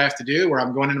paperwork that I have to do, where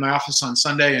I'm going into my office on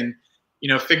Sunday and, you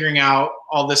know, figuring out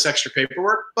all this extra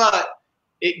paperwork, but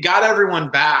it got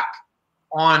everyone back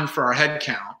on for our head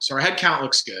count. So our head count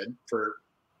looks good for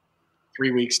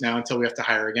 3 weeks now until we have to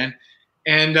hire again.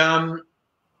 And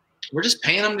we're just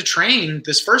paying them to train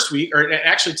this first week, or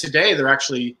actually today they're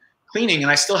actually cleaning, and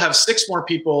I still have 6 more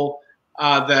people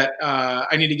that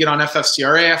I need to get on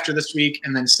FFCRA after this week,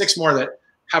 and then 6 more that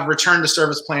have returned to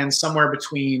service plans somewhere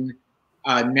between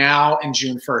now and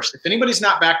June 1st. If anybody's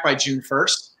not back by June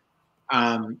 1st,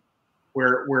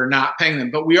 we're not paying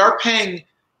them, but we are paying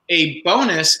a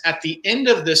bonus at the end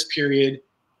of this period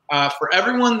for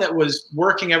everyone that was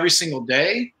working every single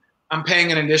day. I'm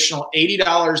paying an additional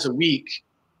 $80 a week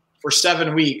for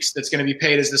 7 weeks. That's going to be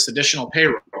paid as this additional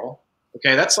payroll.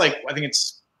 Okay, that's like, I think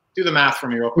it's, do the math for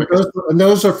me real quick. And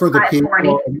those are for the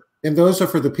people. And those are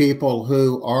for the people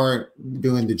who aren't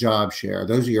doing the job share.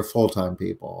 Those are your full-time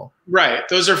people. Right.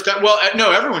 Those are, well,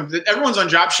 no, everyone's on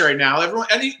job share right now.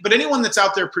 But anyone that's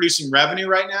out there producing revenue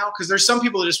right now, because there's some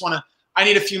people that just want to, I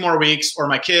need a few more weeks, or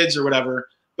my kids or whatever.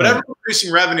 But everyone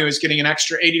producing revenue is getting an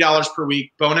extra $80 per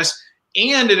week bonus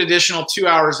and an additional 2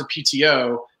 hours of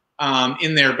PTO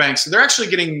in their bank. So they're actually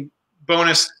getting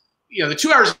bonus. You know, the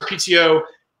 2 hours of PTO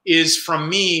is from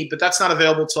me, but that's not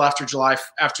available till after July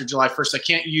 1st. I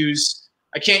can't use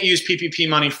PPP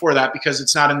money for that because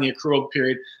it's not in the accrual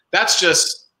period. That's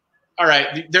just, all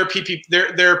right, their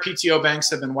PTO banks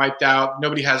have been wiped out.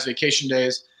 Nobody has vacation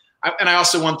days. And I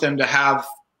also want them to have,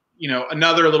 you know,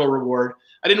 another little reward.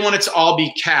 I didn't want it to all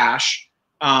be cash.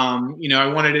 You know, I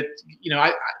wanted it, you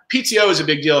know, PTO is a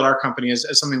big deal at our company as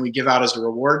something we give out as a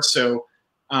reward. So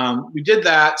we did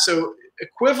that. So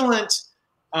equivalent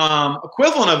of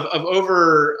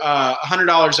over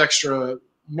 $100 extra,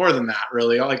 more than that,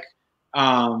 really, like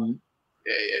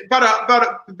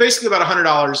basically about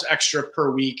 $100 extra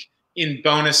per week in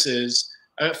bonuses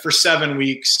for 7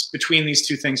 weeks between these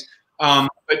two things.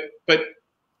 But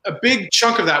a big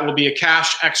chunk of that will be a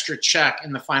cash extra check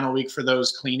in the final week for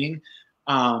those cleaning.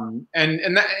 And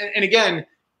again,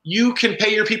 you can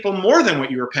pay your people more than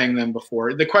what you were paying them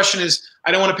before. The question is,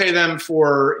 I don't want to pay them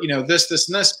for, you know, this,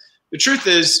 and this. The truth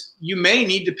is, you may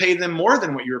need to pay them more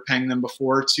than what you were paying them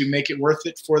before to make it worth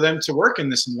it for them to work in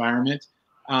this environment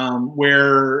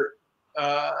where,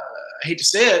 I hate to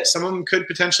say it, some of them could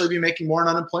potentially be making more in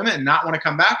unemployment and not want to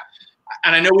come back.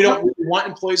 And I know we don't really want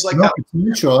employees like that.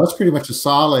 Potential. That's pretty much a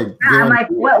solid. Yeah, I'm like,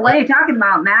 what are you talking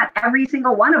about, Matt? Every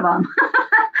single one of them.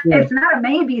 Yeah. It's not a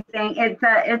maybe thing. It's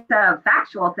a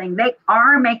factual thing. They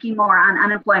are making more on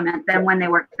unemployment than when they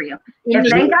work for you. If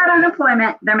they got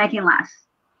unemployment, they're making less.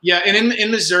 Yeah, and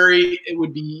in Missouri, it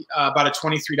would be about a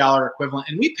 $23 equivalent,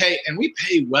 and we pay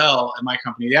well at my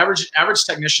company. The average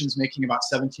technician is making about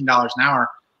 $17 an hour.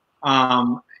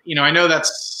 You know, I know it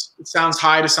sounds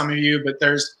high to some of you, but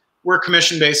we're a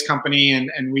commission-based company,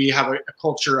 and we have a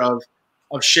culture of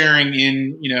sharing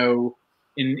in, you know,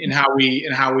 in how we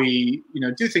you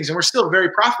know, do things, and we're still very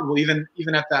profitable even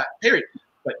at that pay rate.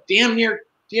 But damn near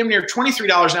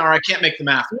 $23 an hour, I can't make the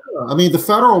math. I mean, the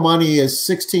federal money is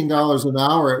 $16 an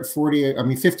hour at 40. I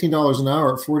mean, $15 an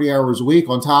hour at 40 hours a week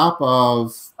on top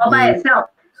of all by itself.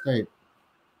 State.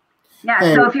 Yeah.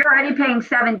 Hey. So if you're already paying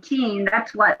 17,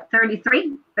 that's what,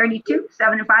 33, 32,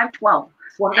 75, 12.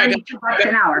 32 bucks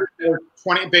an hour.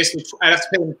 20, basically, I'd have to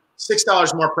pay them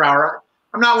 $6 more per hour.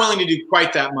 I'm not willing to do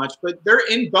quite that much, but they're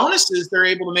in bonuses. They're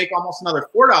able to make almost another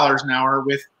 $4 an hour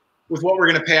with what we're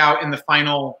going to pay out in the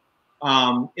final.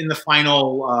 Not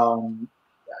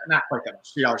quite that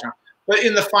much, $3 an hour, but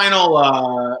in the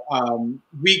final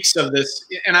weeks of this,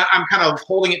 and I'm kind of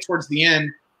holding it towards the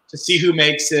end to see who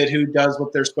makes it, who does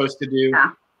what they're supposed to do.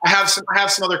 Yeah. I have some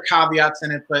other caveats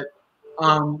in it, but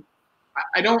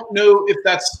I don't know if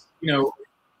that's, you know,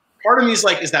 part of me is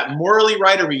like, is that morally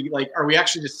right? Are we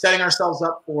actually just setting ourselves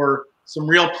up for some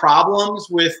real problems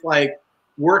with like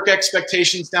work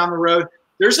expectations down the road?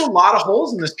 There's a lot of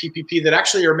holes in this PPP that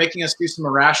actually are making us do some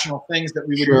irrational things that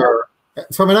we would sure.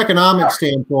 From an economic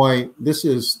standpoint, this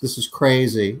is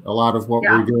crazy. A lot of what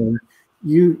we're doing.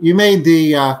 You made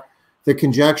the the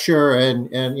conjecture,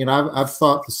 and you know, I've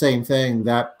thought the same thing,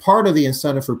 that part of the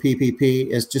incentive for PPP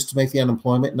is just to make the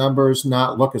unemployment numbers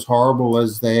not look as horrible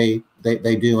as they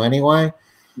do anyway.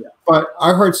 Yeah. But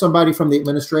I heard somebody from the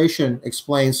administration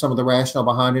explain some of the rationale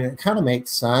behind it. And it kind of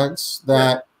makes sense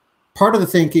that part of the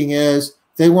thinking is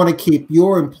they want to keep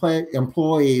your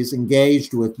employees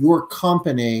engaged with your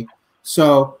company.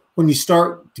 So when you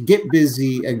start to get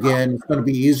busy again, it's going to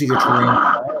be easier to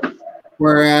run.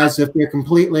 Whereas if they're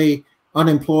completely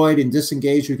unemployed and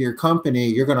disengaged with your company,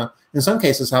 you're going to, in some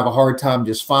cases, have a hard time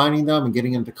just finding them and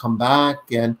getting them to come back.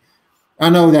 And I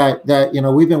know that you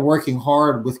know, we've been working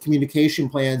hard with communication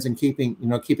plans and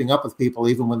keeping up with people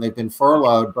even when they've been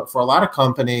furloughed. But for a lot of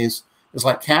companies, it's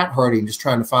like cat herding, just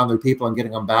trying to find their people and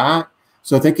getting them back.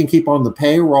 So if they can keep on the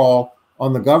payroll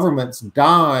on the government's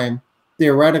dime,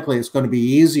 theoretically, it's going to be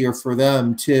easier for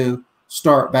them to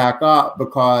start back up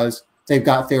because they've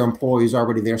got their employees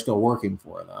already there still working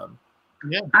for them.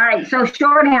 Yeah. All right. So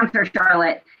short answer,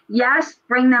 Charlotte. Yes,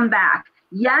 bring them back.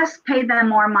 Yes, pay them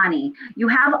more money. You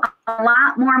have a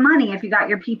lot more money if you got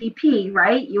your PPP,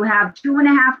 right? You have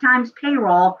 2.5 times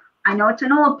payroll. I know it's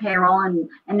an old payroll, and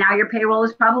now your payroll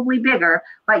is probably bigger,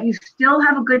 but you still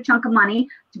have a good chunk of money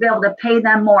to be able to pay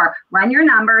them more. Run your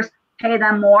numbers, pay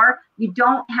them more. You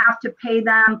don't have to pay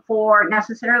them for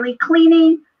necessarily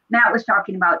cleaning. Matt was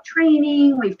talking about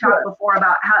training. We've talked before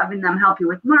about having them help you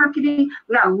with marketing.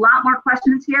 We got a lot more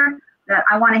questions here that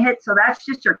I want to hit, so that's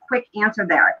just your quick answer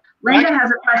there. Linda has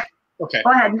a question. Okay.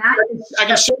 Go ahead, Matt. I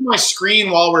can share my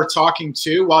screen while we're talking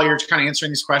too, while you're kind of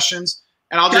answering these questions,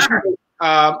 and I'll just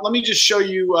let me just show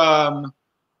you a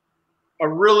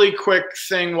really quick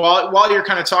thing while you're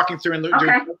kind of talking through and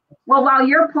okay. Well, while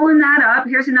you're pulling that up,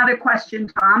 here's another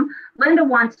question, Tom. Linda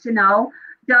wants to know,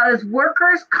 does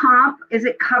workers' comp, is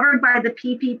it covered by the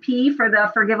PPP for the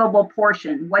forgivable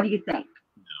portion? What do you think?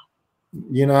 No.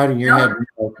 You're nodding your head.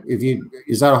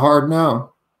 Is that a hard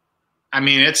no? I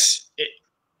mean,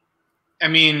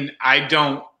 I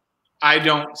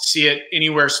don't see it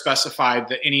anywhere specified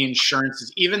that any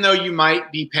insurances, even though you might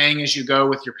be paying as you go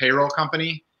with your payroll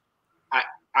company,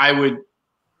 I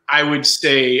would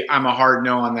say I'm a hard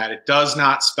no on that. It does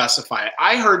not specify it.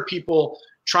 I heard people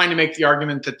trying to make the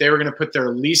argument that they were going to put their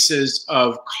leases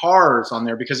of cars on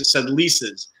there because it said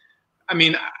leases. I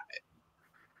mean,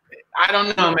 I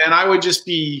don't know, man. I would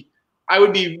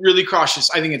be really cautious.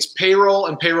 I think it's payroll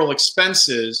and payroll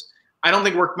expenses. I don't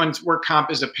think work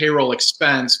comp is a payroll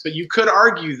expense, but you could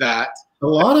argue that. A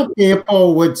lot of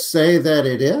people would say that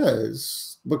it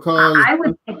is, because I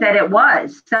would think that it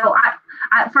was. So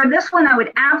for this one, I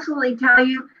would absolutely tell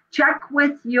you, check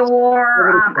with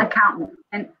your accountant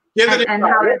and how does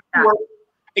that.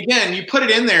 Again, you put it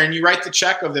in there and you write the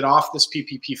check of it off this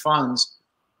PPP funds.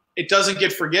 It doesn't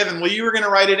get forgiven. Well, you were going to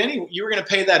write it you were going to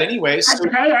pay that anyway. So,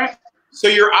 pay it. So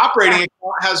your operating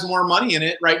account has more money in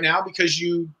it right now because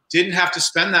you didn't have to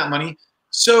spend that money.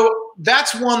 So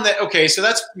that's one that, okay, so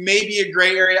that's maybe a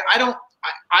gray area. I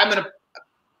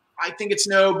think it's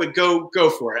no, but go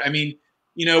for it. I mean,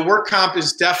 you know, work comp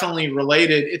is definitely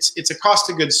related. It's a cost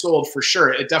of goods sold for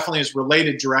sure. It definitely is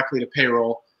related directly to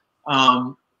payroll.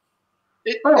 Hey,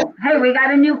 we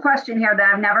got a new question here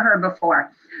that I've never heard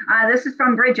before. This is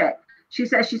from Bridget. She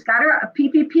says she's got her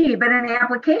PPP, but in the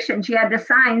application, she had to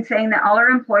sign saying that all her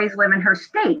employees live in her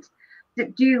state.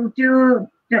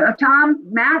 Tom,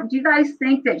 Matt, do you guys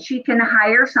think that she can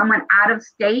hire someone out of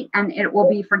state and it will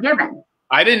be forgiven?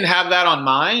 I didn't have that on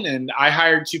mine, and I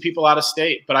hired 2 people out of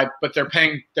state, but they're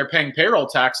paying payroll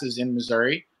taxes in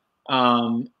Missouri.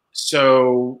 You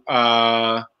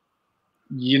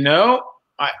know,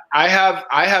 I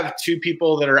have 2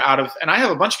 people that are out of, and I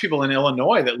have a bunch of people in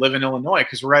Illinois that live in Illinois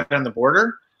because we're right on the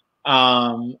border.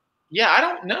 Yeah, I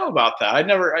don't know about that.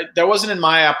 That wasn't in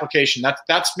my application.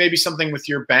 That's maybe something with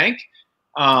your bank.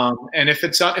 And if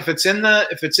it's in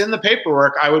the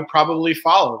paperwork, I would probably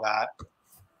follow that.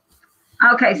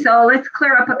 Okay, so let's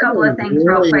clear up a couple of things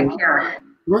real quick here.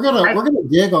 We're gonna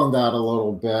dig on that a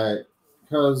little bit,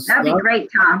 because that'd be great,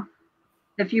 Tom.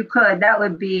 If you could, that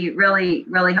would be really,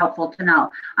 really helpful to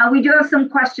know. We do have some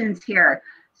questions here.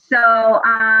 So,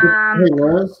 hey,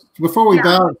 Liz, before we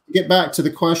get back to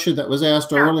the question that was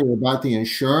asked earlier about the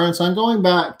insurance, I'm going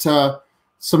back to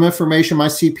some information my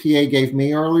CPA gave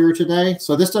me earlier today.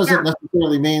 So this doesn't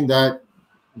necessarily mean that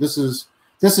this is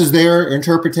their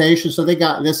interpretation. So they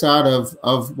got this out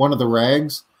of one of the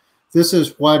regs. This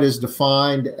is what is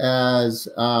defined as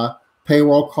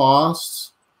payroll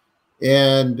costs,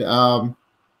 and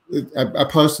I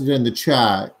posted it in the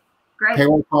chat. Great.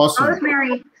 Payroll costs.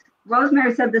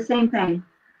 Rosemary said the same thing,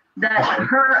 that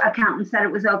her accountant said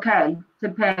it was okay to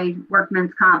pay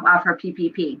workman's comp off her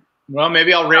PPP. Well,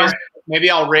 maybe I'll raise maybe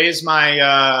I'll raise my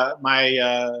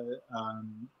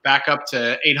back up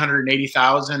to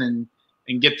 880,000 and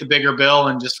get the bigger bill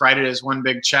and just write it as one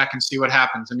big check and see what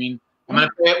happens. I mean, I'm going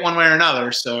to pay it one way or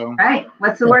another. So right,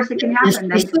 what's the worst that can happen?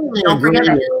 They don't forget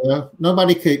it.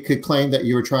 Nobody could claim that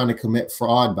you were trying to commit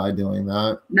fraud by doing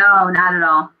that. No, not at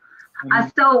all.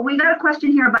 So we got a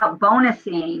question here about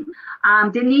bonusing.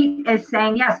 Denise is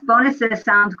saying, yes, bonuses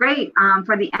sounds great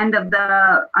for the end of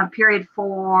the period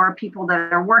for people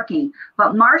that are working.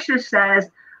 But Marcia says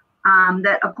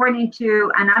that according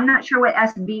to, and I'm not sure what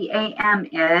SBAM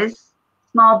is,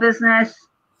 Small Business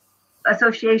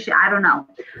Association, I don't know.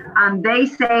 They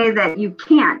say that you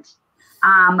can't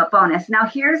bonus. Now,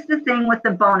 here's the thing with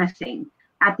the bonusing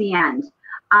at the end.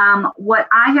 What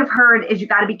I have heard is you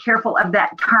got to be careful of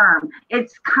that term.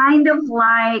 It's kind of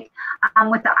like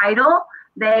with the EIDL,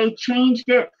 they changed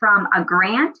it from a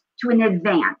grant to an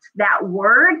advance. That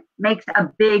word makes a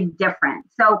big difference.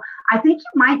 So I think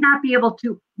you might not be able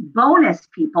to bonus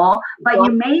people, but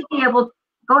you may be able to.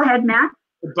 Go ahead, Matt.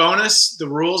 The bonus, the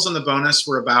rules on the bonus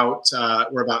were about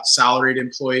salaried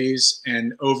employees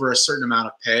and over a certain amount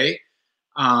of pay.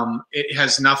 It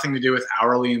has nothing to do with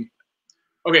hourly.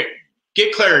 Okay.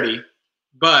 Get clarity,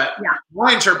 but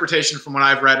my interpretation from what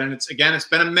I've read, and it's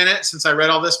been a minute since I read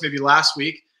all this, maybe last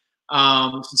week,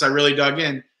 since I really dug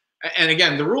in. And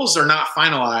again, the rules are not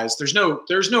finalized. There's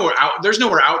nowhere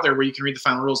out there where you can read the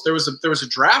final rules. There was a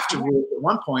draft of rules at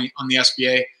one point on the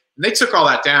SBA, and they took all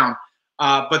that down.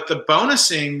 But the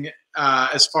bonusing,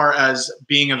 as far as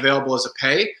being available as a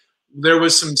pay, there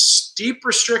was some steep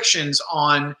restrictions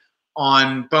on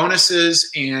bonuses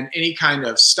and any kind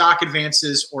of stock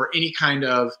advances or any kind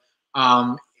of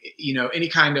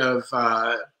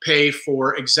pay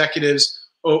for executives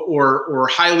or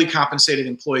highly compensated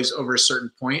employees over a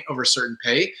certain point, over a certain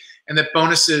pay, and that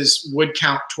bonuses would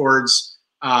count towards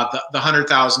the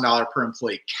 $100,000 per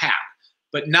employee cap,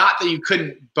 but not that you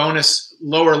couldn't bonus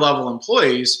lower level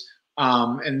employees,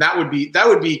 and that would be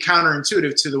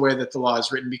counterintuitive to the way that the law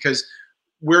is written, because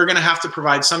we're going to have to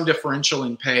provide some differential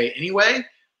in pay anyway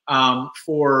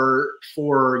for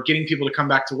getting people to come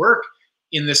back to work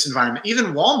in this environment.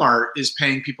 Even Walmart is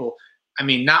paying people, I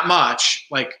mean, not much,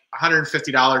 like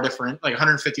 $150 different, like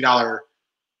 $150,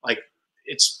 like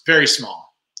it's very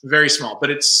small, but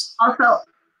it's also.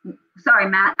 Sorry,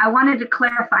 Matt, I wanted to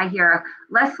clarify here.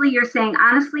 Leslie, you're saying,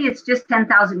 honestly, it's just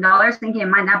 $10,000, thinking it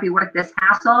might not be worth this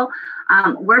hassle.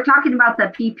 We're talking about the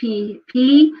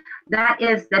PPP. That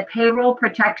is the Payroll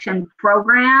Protection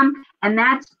Program, and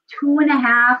that's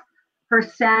 2.5%,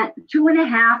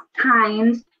 2.5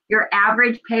 times your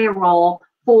average payroll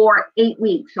for 8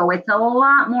 weeks. So it's a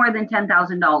lot more than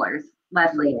 $10,000,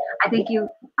 Leslie. I think you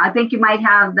might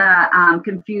have the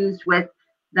confused with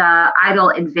the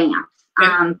EIDL advance.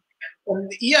 And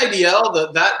the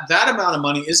EIDL, that amount of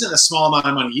money isn't a small amount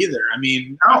of money either. I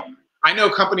mean, I know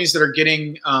companies that are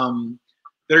getting up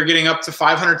to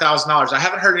 $500,000. I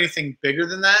haven't heard anything bigger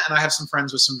than that, and I have some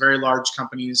friends with some very large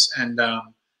companies, and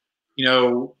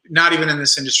not even in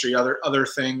this industry, other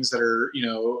things that are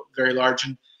very large.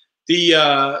 And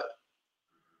the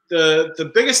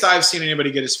biggest I've seen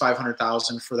anybody get is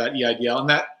 $500,000 for that EIDL, and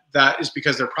that is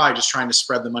because they're probably just trying to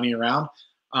spread the money around.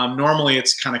 Normally,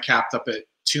 it's kind of capped up at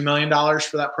 $2 million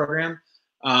for that program.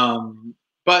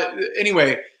 But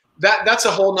anyway, that's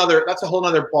a whole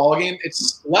nother ball game.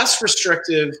 It's less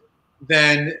restrictive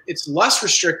than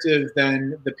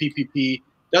the PPP.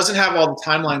 Doesn't have all the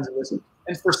timelines of this.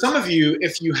 And for some of you,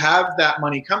 if you have that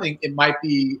money coming, it might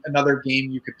be another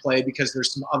game you could play because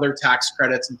there's some other tax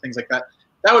credits and things like that.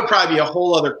 That would probably be a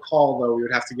whole other call, though. We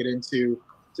would have to get into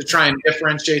to try and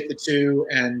differentiate the two,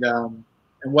 and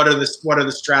what are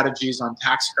the strategies on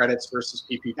tax credits versus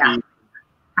PPP? Yeah.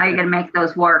 How are you going to make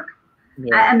those work?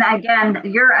 Yeah. And again,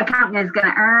 your accountant is going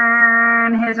to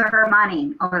earn his or her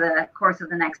money over the course of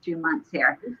the next 2 months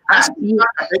here. They got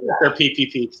their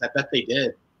PPP, because I bet they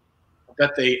did.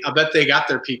 I bet they got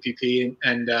their PPP,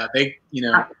 and they,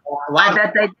 I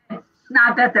bet they did.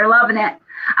 I bet they're loving it.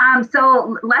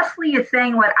 So Leslie is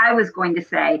saying what I was going to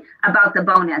say about the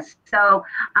bonus. So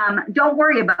don't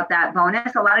worry about that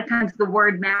bonus. A lot of times the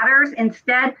word matters.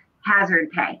 Instead,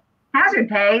 hazard pay. Hazard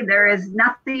pay, there is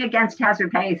nothing against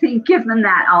hazard pay. So you give them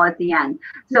that all at the end.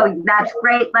 So that's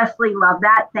great, Leslie. Love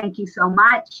that. Thank you so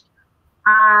much.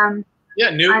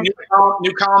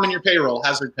 New column in your payroll,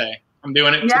 hazard pay. I'm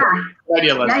doing it. Yeah. Good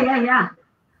idea, Leslie. Yeah.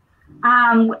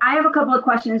 I have a couple of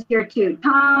questions here too.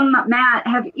 Tom, Matt,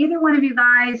 have either one of you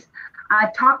guys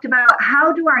talked about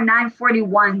how do our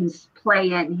 941s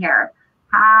play in here?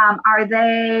 Are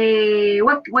they,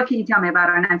 what can you tell me about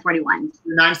our 941s?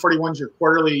 Your 941s, your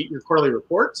quarterly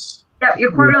reports? Yep,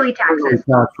 your quarterly taxes.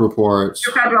 Tax reports.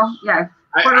 Your federal, yeah.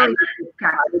 I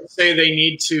would say they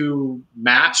need to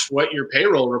match what your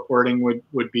payroll reporting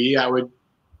would be. I would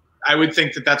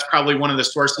think that that's probably one of the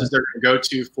sources they're going to go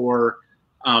to for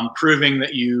proving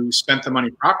that you spent the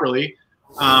money properly.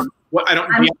 What I don't.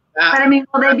 But I mean,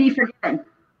 will they be forgiven?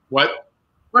 What?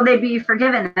 Will they be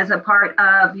forgiven as a part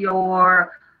of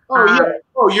your?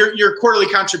 Your quarterly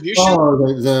contribution.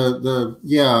 Oh,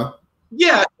 yeah.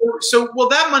 Yeah. So, well,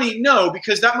 that money, no,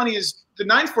 because that money is the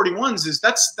 941s.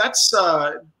 That's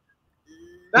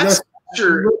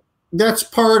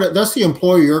part of, that's the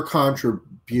employer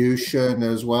contribution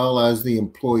as well as the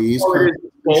employee's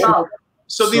contribution.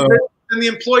 So the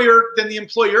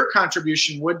employer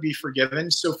contribution would be forgiven.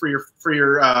 So for your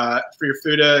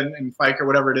FUTA and FICA or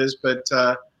whatever it is, but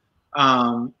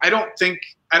I don't think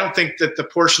that the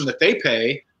portion that they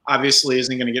pay obviously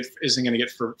isn't going to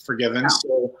get forgiven.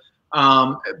 So,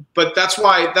 but that's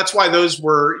why those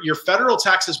were, your federal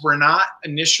taxes were not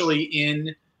initially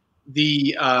in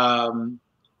the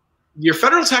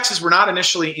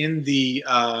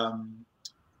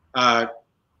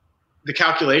the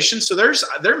calculation. So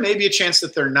there may be a chance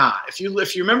that they're not. If you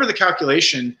remember the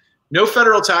calculation, no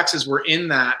federal taxes were in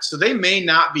that, so they may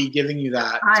not be giving you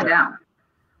that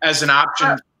as an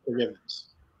option for forgiveness.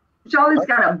 Charlie's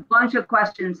got a bunch of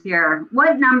questions here.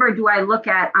 What number do I look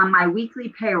at on my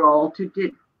weekly payroll to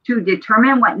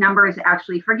determine what number is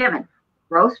actually forgiven?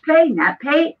 Gross pay, net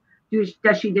pay?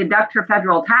 Does she deduct her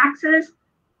federal taxes?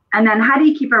 And then how do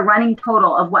you keep a running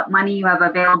total of what money you have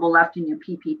available left in your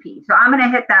PPP? So I'm going to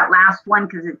hit that last one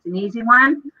because it's an easy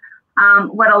one.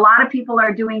 What a lot of people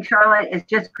are doing, Charlotte, is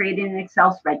just creating an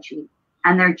Excel spreadsheet.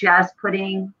 And they're just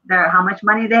putting how much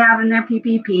money they have in their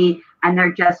PPP, and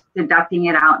they're just deducting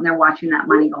it out, and they're watching that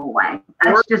money go away.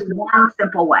 That's just one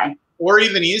simple way. Or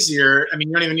even easier, I mean,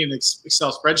 you don't even need an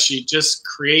Excel spreadsheet. Just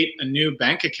create a new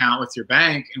bank account with your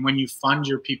bank, and when you fund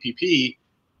your PPP,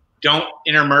 don't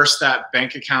intermerge that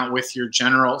bank account with your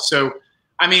general. So,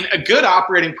 I mean, a good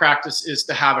operating practice is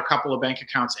to have a couple of bank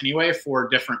accounts anyway for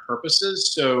different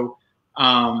purposes. So,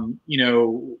 you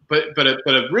know, but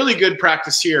a really good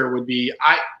practice here would be,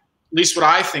 at least what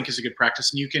I think is a good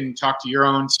practice, and you can talk to your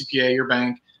own CPA, your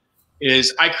bank,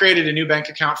 is I created a new bank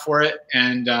account for it,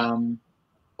 and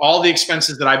all the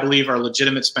expenses that I believe are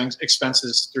legitimate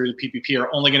expenses through the PPP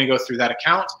are only going to go through that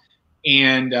account.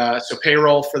 And so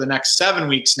payroll for the next 7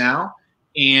 weeks now,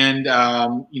 and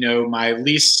you know, my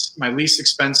lease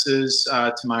expenses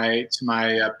to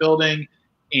my building,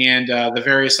 and the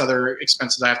various other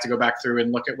expenses I have to go back through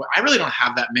and look at. I really don't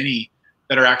have that many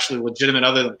that are actually legitimate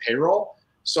other than payroll.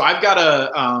 So I've got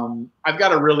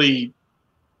to really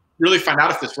find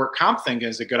out if this work comp thing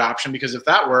is a good option, because if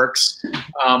that works,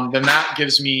 then that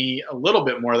gives me a little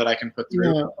bit more that I can put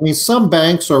through. Yeah, I mean, some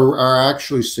banks are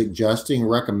actually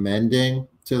recommending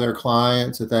to their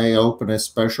clients that they open a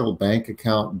special bank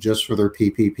account just for their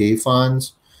PPP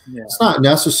funds. Yeah. It's not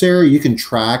necessary. You can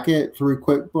track it through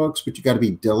QuickBooks, but you got to be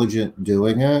diligent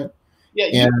doing it.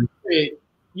 Yeah, and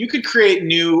you could create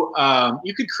new.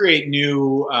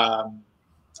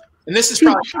 And this is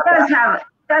probably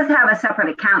does have a separate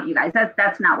account, you guys.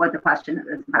 That's not what the question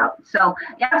is about. So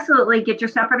absolutely get your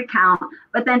separate account,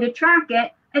 but then to track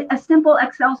it, a simple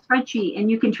Excel spreadsheet, and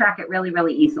you can track it really,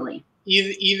 really easily.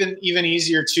 Even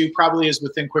easier too probably is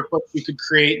within QuickBooks. You could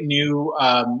create new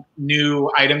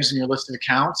items in your list of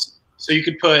accounts. So you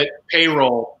could put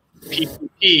payroll,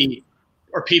 PPP,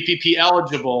 or PPP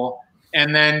eligible,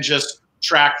 and then just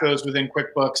track those within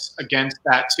QuickBooks against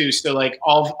that too. So like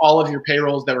all of your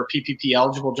payrolls that were PPP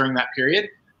eligible during that period,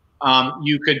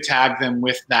 you could tag them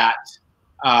with that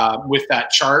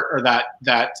chart, or that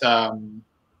I don't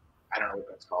know what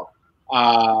that's called.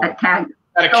 That tag.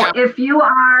 So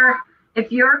if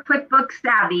you're QuickBooks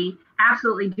savvy,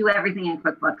 absolutely do everything in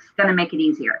QuickBooks. It's going to make it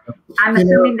easier. I'm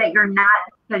assuming that you're not,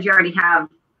 because you already have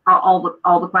all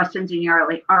the questions and you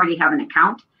already have an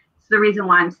account. So the reason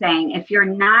why I'm saying, if you're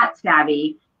not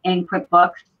savvy in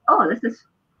QuickBooks, oh, this is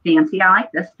fancy. I like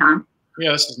this, Tom.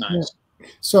 Yeah, this is nice.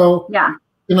 So yeah,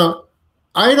 you know,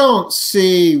 I don't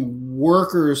see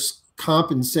workers'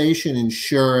 compensation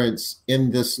insurance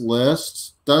in this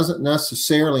list. Doesn't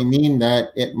necessarily mean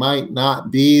that it might not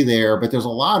be there, but there's a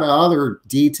lot of other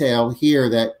detail here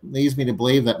that leads me to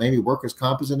believe that maybe workers'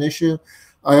 comp is an issue.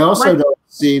 I also don't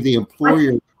see the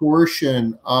employer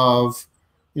portion of,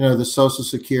 you know, the Social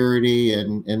Security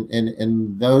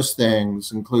and those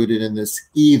things included in this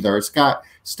either. It's got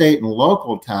state and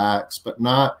local tax, but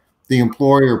not the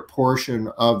employer portion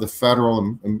of the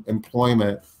federal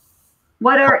employment.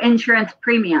 What are insurance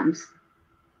premiums?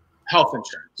 Health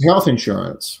insurance. Health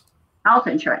insurance. Health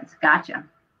insurance. Gotcha.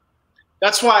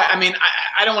 That's why, I mean,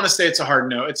 I don't want to say it's a hard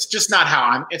no. It's just not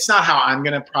how I'm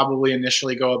going to probably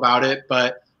initially go about it,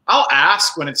 but I'll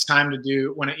ask when it's time to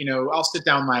do, I'll sit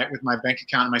down with my bank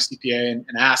account and my CPA and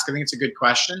ask. I think it's a good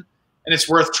question, and it's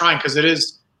worth trying because it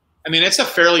is, I mean, it's a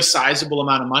fairly sizable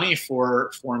amount of money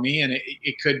for me, and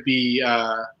it could be,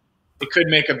 it could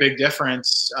make a big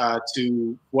difference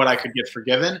to what I could get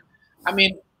forgiven. I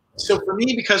mean, so for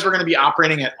me, because we're going to be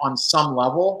operating on some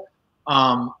level,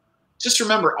 just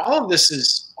remember all of this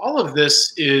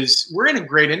is we're in a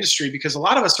great industry because a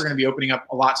lot of us are going to be opening up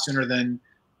a lot sooner than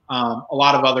a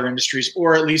lot of other industries,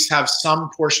 or at least have some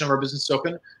portion of our business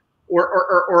open,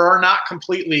 or are not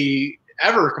completely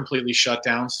shut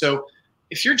down. So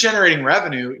if you're generating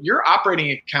revenue, your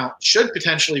operating account should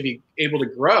potentially be able to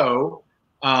grow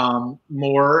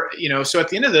more. So at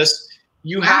the end of this,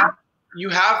 you have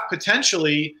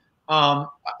potentially a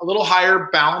little higher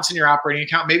balance in your operating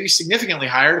account, maybe significantly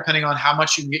higher, depending on how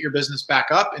much you can get your business back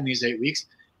up in these 8 weeks.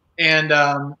 And,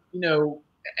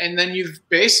 and then you've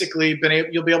basically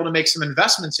you'll be able to make some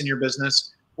investments in your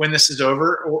business when this is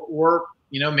over, or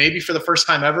maybe for the first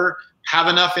time ever, have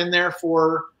enough in there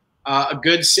for a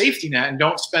good safety net and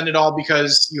don't spend it all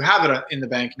because you have it in the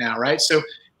bank now. Right. So,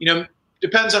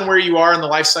 depends on where you are in the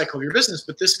life cycle of your business,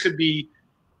 but this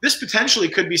potentially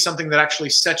could be something that actually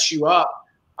sets you up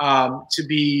to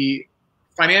be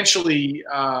financially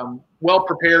well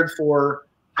prepared for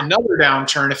another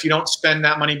downturn if you don't spend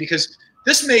that money, because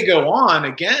this may go on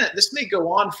again. This may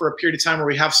go on for a period of time where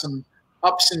we have some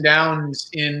ups and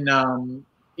downs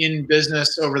in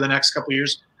business over the next couple of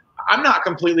years. I'm not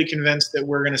completely convinced that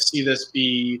we're going to see this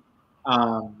be,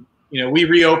 we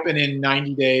reopen in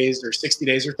 90 days or 60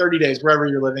 days or 30 days, wherever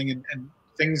you're living, and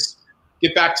things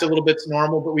get back to a little bit to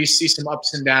normal, but we see some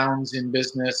ups and downs in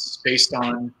business based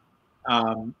on,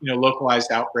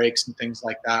 localized outbreaks and things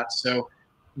like that. So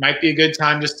it might be a good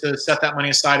time just to set that money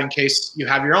aside in case you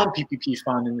have your own PPP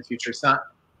fund in the future. It's not,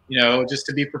 just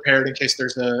to be prepared in case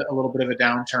there's a little bit of a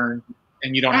downturn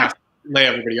and you don't have to lay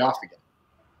everybody off again.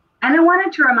 And I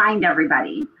wanted to remind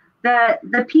everybody that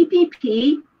the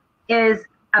PPP is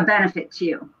a benefit to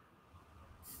you.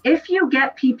 If you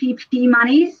get PPP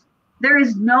monies, there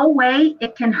is no way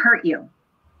it can hurt you.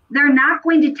 They're not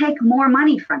going to take more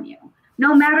money from you.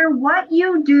 No matter what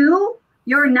you do,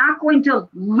 you're not going to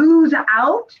lose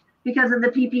out because of the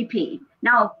PPP.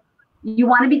 Now, you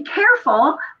want to be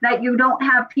careful that you don't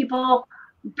have people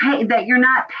that you're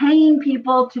not paying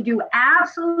people to do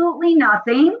absolutely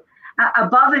nothing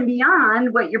above and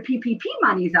beyond what your PPP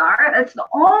monies are. That's the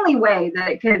only way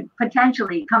that it could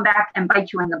potentially come back and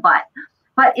bite you in the butt.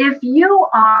 But if you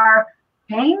are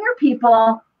paying your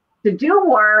people to do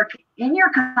work in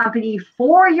your company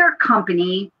for your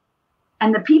company,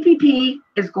 and the PPP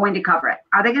is going to cover it.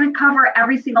 Are they going to cover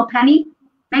every single penny?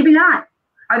 Maybe not.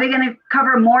 Are they going to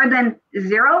cover more than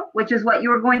zero, which is what you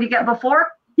were going to get before?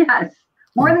 Yes,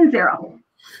 more than zero.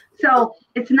 So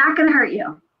it's not going to hurt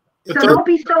you. So don't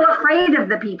be so afraid of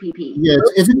the PPP. Yeah,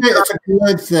 it's a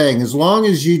good thing. As long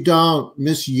as you don't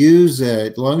misuse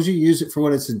it, as long as you use it for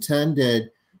what it's intended,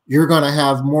 you're going to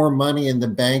have more money in the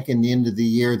bank in the end of the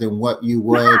year than what you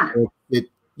would if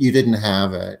you didn't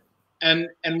have it. And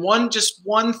one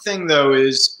thing though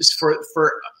is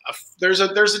there's a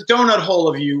donut hole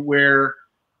of you where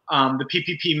the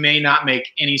PPP may not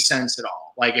make any sense at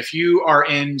all. Like if you are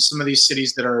in some of these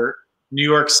cities that are New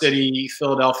York City,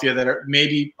 Philadelphia, that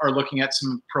are looking at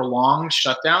some prolonged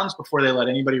shutdowns before they let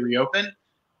anybody reopen,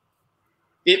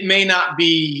 it may not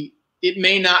be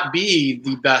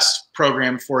the best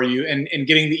program for you, and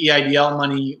getting the EIDL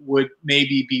money would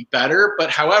maybe be better. But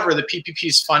however, the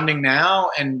PPP's funding now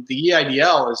and the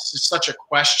EIDL is just such a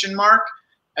question mark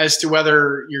as to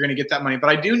whether you're going to get that money. But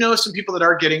I do know some people that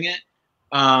are getting it.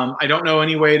 I don't know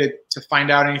any way to find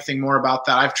out anything more about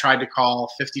that. I've tried to call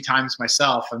 50 times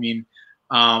myself. I mean,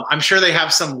 I'm sure they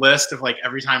have some list of like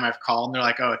every time I've called and they're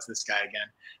like, oh, it's this guy again.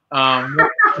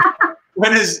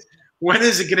 When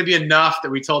is it going to be enough that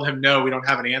we told him, no, we don't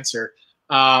have an answer?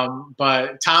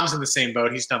 But Tom's in the same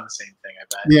boat. He's done the same thing, I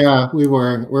bet. Yeah,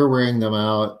 we're wearing them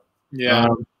out. Yeah.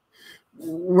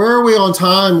 Where are we on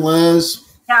time, Liz?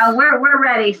 Yeah, we're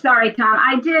ready. Sorry, Tom.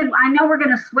 I know we're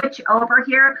going to switch over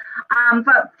here.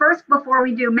 But first, before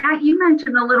we do, Matt, you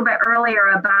mentioned a little bit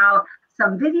earlier about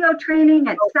some video training,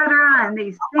 et cetera, and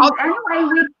these things.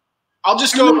 I'll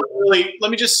just go over really.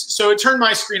 Let me so turn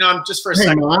my screen on just for a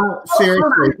second.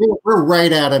 Seriously, we're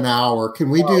right at an hour. Can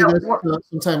we do this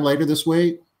sometime later this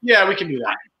week? Yeah, we can do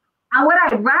that. What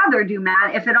I'd rather do,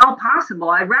 Matt, if at all possible,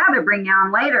 I'd rather bring you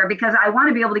on later because I want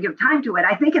to be able to give time to it.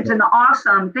 I think it's an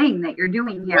awesome thing that you're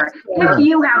doing here if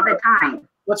you have the time.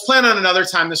 Let's plan on another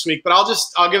time this week, but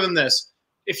I'll give them this.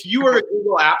 if you are a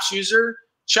Google Apps user,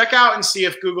 check out and see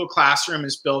if Google Classroom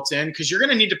is built in, because you're going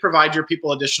to need to provide your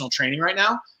people additional training right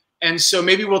now. And so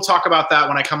maybe we'll talk about that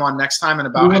when I come on next time. And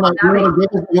about you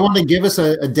want to give us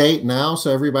a date now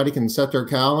so everybody can set their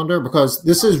calendar, because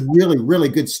this is really, really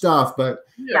good stuff, but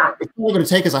yeah, it's only going to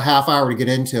take us a half hour to get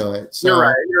into it. So. You're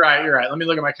right. Let me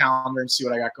look at my calendar and see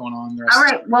what I got going on. All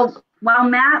right. Well,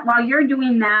 Matt, while you're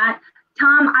doing that,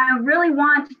 Tom, I really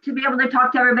want to be able to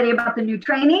talk to everybody about the new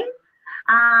training.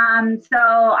 So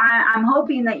I'm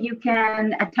hoping that you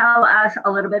can tell us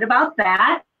a little bit about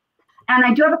that. And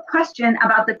I do have a question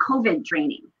about the COVID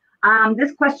training.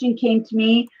 This question came to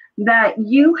me that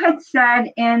you had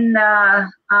said in the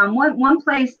one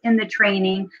place in the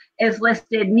training is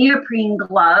listed neoprene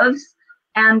gloves,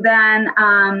 and then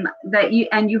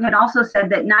you had also said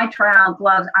that nitrile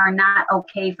gloves are not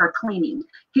okay for cleaning.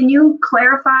 Can you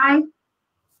clarify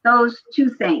those two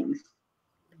things?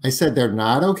 I said they're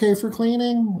not okay for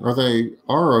cleaning, or they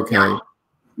are okay? No,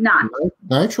 not.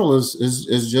 Nitrile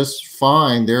is just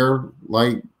fine. They're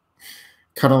like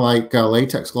kind of like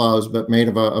latex gloves, but made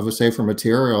of a safer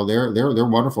material. They're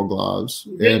wonderful gloves,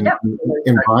 and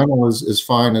vinyl is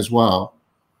fine as well.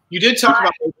 You did talk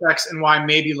about latex and why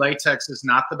maybe latex is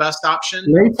not the best option.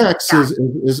 Latex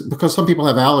is because some people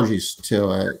have allergies to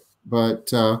it,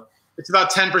 but it's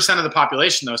about 10% of the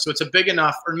population though, so it's a big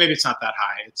enough, or maybe it's not that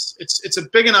high. It's a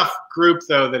big enough group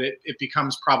though that it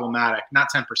becomes problematic. Not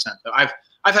 10% though.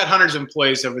 I've had hundreds of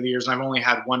employees over the years, and I've only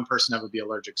had one person ever be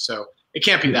allergic, so it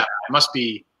can't be that high. It must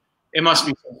be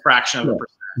some fraction of a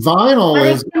percent. Vinyl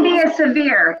is. It can be a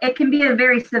severe. It can be a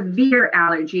very severe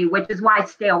allergy, which is why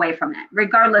stay away from it,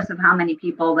 regardless of how many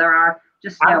people there are.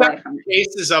 Just stay away from it.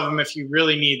 Cases of them if you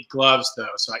really need gloves, though.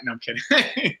 So no, I'm kidding.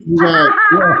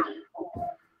 Yeah.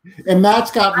 And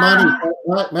Matt's got money.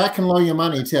 Matt can loan you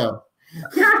money too.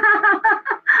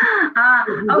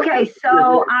 Okay,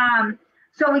 so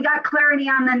so we got clarity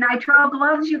on the nitrile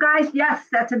gloves, you guys. Yes,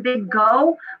 that's a big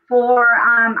go for.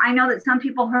 I know that some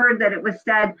people heard that it was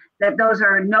said that those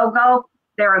are no go.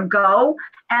 They're a go.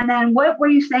 And then what were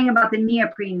you saying about the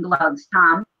neoprene gloves,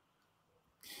 Tom?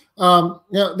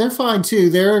 Yeah, they're fine too.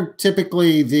 They're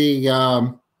typically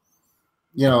the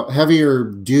heavier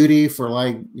duty for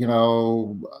like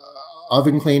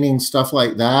oven cleaning, stuff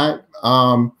like that.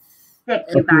 Thick,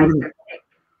 you guys are thick.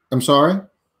 I'm sorry?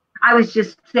 I was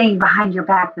just saying behind your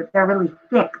back that they're really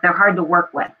thick. They're hard to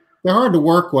work with. They're hard to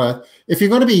work with. If you're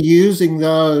going to be using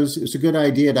those, it's a good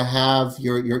idea to have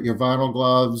your vinyl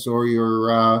gloves or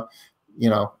your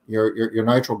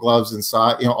nitrile gloves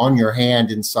inside, on your hand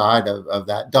inside of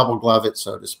that. Double glove it,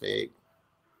 so to speak.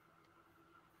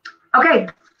 Okay.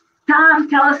 Tom,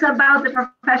 tell us about the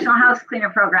professional house cleaner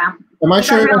program. Am I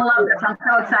sure? You're gonna love this. I'm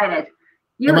so excited.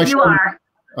 You are.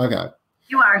 Okay.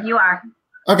 You are.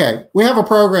 Okay. We have a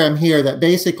program here that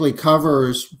basically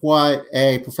covers what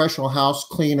a professional house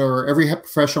cleaner, every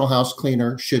professional house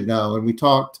cleaner should know. And we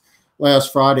talked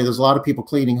last Friday, there's a lot of people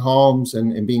cleaning homes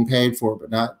and being paid for it,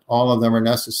 but not all of them are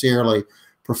necessarily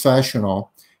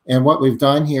professional. And what we've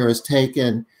done here is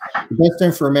taken the best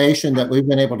information that we've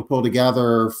been able to pull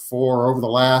together for over the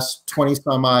last 20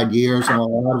 some odd years. And a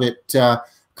lot of it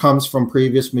comes from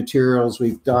previous materials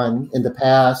we've done in the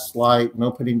past, like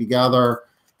putting together,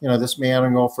 this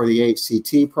manual for the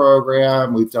HCT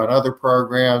program. We've done other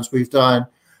programs. We've done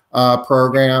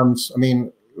programs. I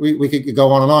mean, we could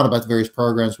go on and on about the various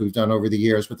programs we've done over the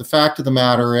years. But the fact of the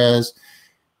matter is,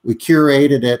 we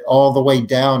curated it all the way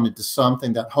down into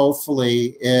something that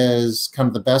hopefully is kind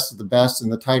of the best of the best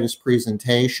and the tightest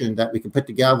presentation that we can put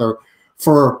together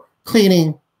for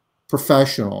cleaning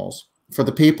professionals, for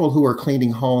the people who are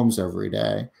cleaning homes every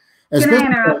day. Can I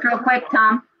interrupt real quick,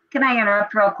 Tom? Can I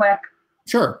interrupt real quick?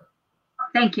 Sure.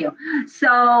 Thank you.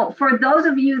 So for those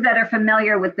of you that are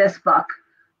familiar with this book,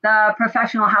 the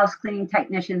Professional House Cleaning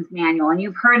Technician's Manual, and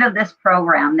you've heard of this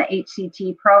program, the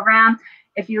HCT program,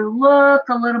 if you look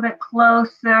a little bit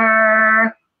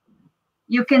closer,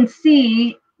 you can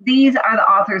see these are the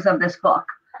authors of this book.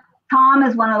 Tom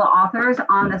is one of the authors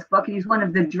on this book, and he's one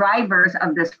of the drivers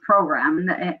of this program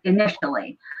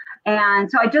initially. And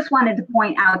so I just wanted to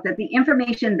point out that the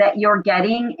information that you're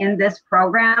getting in this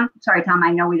program, sorry, Tom,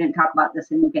 I know we didn't talk about this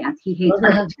in advance. He hates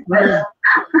this.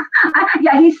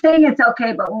 Yeah, he's saying it's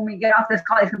okay, but when we get off this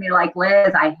call, he's gonna be like,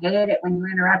 Liz, I hate it when you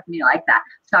interrupt me like that.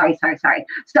 Sorry.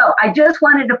 So I just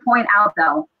wanted to point out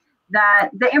though, that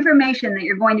the information that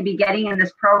you're going to be getting in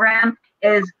this program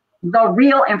is the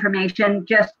real information,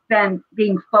 just been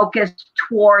being focused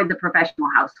toward the professional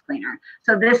house cleaner.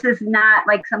 So this is not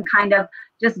like some kind of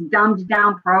just dumbed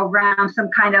down program, some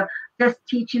kind of just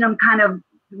teaching them kind of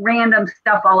random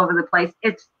stuff all over the place.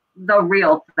 It's the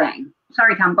real thing.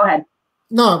 Sorry, Tom, go ahead.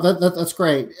 No, that's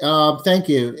great. Thank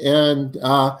you. And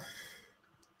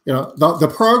you know, the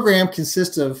program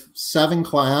consists of 7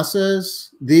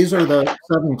 classes. These are the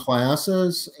 7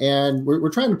 classes, and we're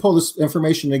trying to pull this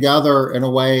information together in a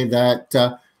way that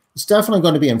it's definitely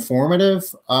going to be informative.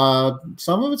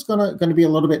 Some of it's going to be a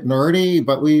little bit nerdy,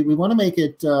 but we want to make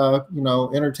it you know,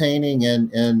 entertaining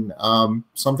and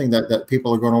something that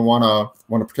people are going to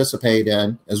want to participate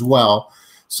in as well.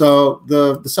 So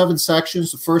the 7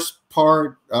 sections. The first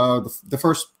part, the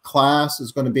first class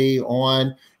is going to be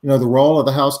on, you know, the role of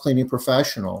the house cleaning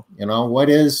professional. You know, what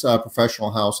is professional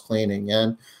house cleaning?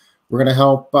 And we're going to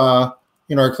help,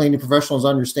 you know, our cleaning professionals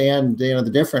understand, you know,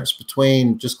 the difference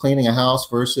between just cleaning a house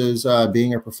versus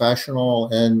being a professional,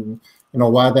 and, you know,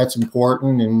 why that's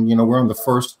important. And, you know, we're on the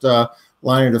first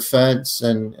line of defense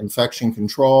and infection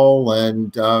control.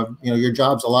 And, you know, your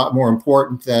job's a lot more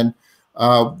important than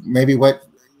maybe what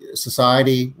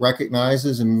society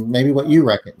recognizes and maybe what you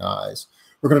recognize.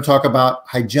 We're going to talk about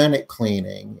hygienic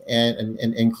cleaning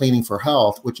and cleaning for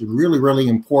health, which is really, really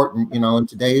important, you know, in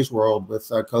today's world with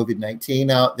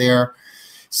COVID-19 out there.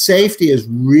 Safety is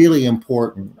really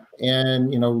important.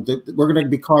 And, you know, we're going to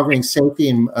be covering safety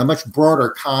in a much broader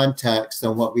context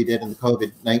than what we did in the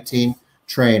COVID-19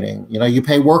 training. You know, you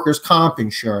pay workers' comp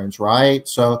insurance, right?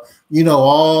 So, you know,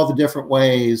 all the different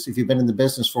ways, if you've been in the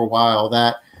business for a while,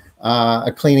 that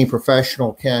a cleaning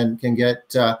professional can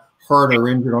get hurt or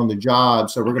injured on the job.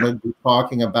 So we're going to be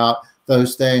talking about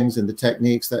those things and the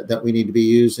techniques that we need to be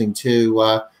using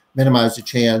to minimize the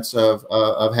chance of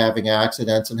having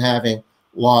accidents and having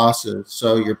losses.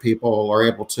 So your people are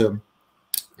able to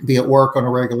be at work on a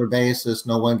regular basis,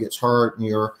 no one gets hurt, and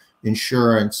your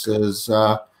insurance is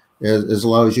as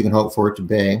low as you can hope for it to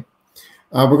be.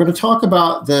 We're going to talk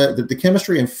about the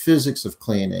chemistry and physics of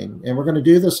cleaning, and we're going to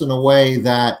do this in a way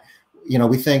that, you know,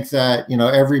 we think that, you know,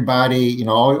 everybody, you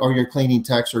know, all your cleaning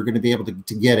techs are going to be able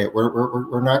to get it.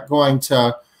 We're not going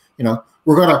to, you know,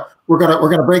 we're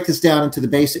going to break this down into the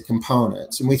basic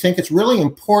components, and we think it's really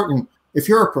important. If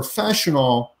you're a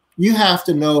professional, you have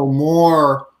to know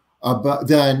more about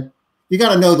you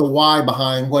got to know the why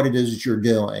behind what it is that you're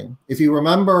doing. If you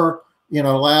remember, you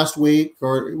know, last week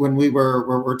or when we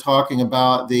were talking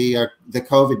about the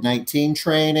COVID-19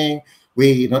 training,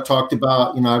 we, you know, talked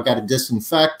about, you know, I've got a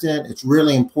disinfectant. It's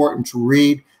really important to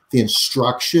read the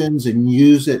instructions and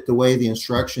use it the way the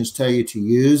instructions tell you to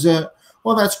use it.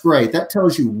 Well, that's great. That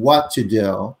tells you what to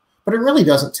do, but it really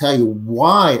doesn't tell you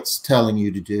why it's telling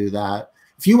you to do that.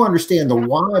 If you understand the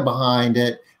why behind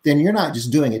it, then you're not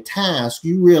just doing a task.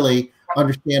 You really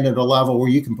understand at a level where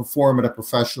you can perform at a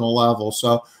professional level.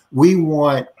 So we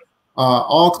want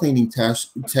all cleaning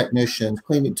technicians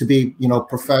to be, you know,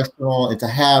 professional and to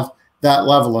have that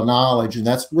level of knowledge, and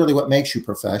that's really what makes you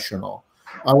professional.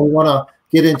 We want to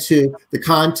get into the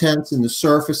contents and the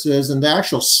surfaces and the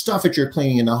actual stuff that you're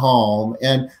cleaning in the home,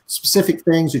 and specific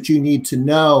things that you need to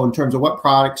know in terms of what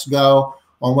products go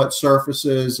on what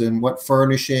surfaces and what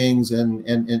furnishings and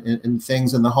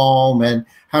things in the home, and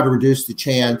how to reduce the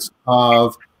chance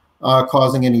of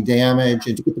causing any damage,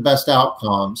 and to get the best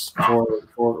outcomes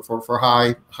for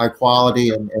high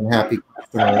quality and happy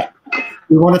customers.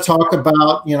 We want to talk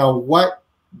about, you know, what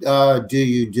do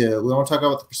you do? We want to talk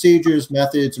about the procedures,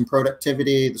 methods, and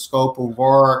productivity, the scope of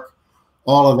work,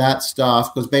 all of that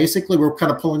stuff, because basically we're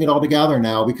kind of pulling it all together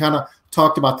now. We kind of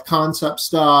talked about the concept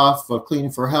stuff of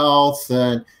cleaning for health,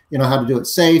 and, you know, how to do it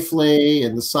safely,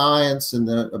 and the science and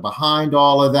the behind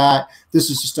all of that. This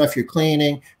is the stuff you're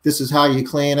cleaning. This is how you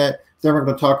clean it. Then we're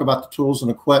going to talk about the tools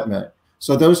and equipment.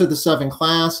 So those are the 7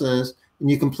 classes, and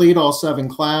you complete all 7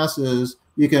 classes,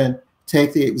 you can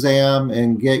take the exam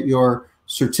and get your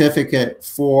certificate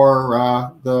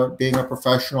for being a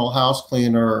professional house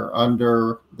cleaner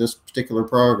under this particular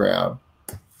program.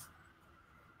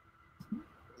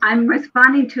 I'm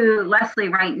responding to Leslie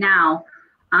right now.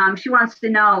 She wants to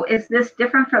know, is this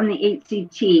different from the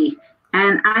HCT?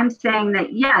 And I'm saying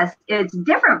that yes, it's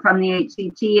different from the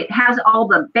HCT. It has all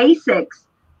the basics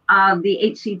of the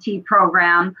HCT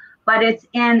program, but it's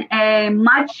in a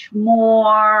much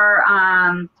more,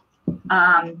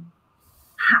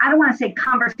 I don't want to say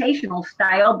conversational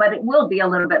style, but it will be a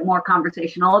little bit more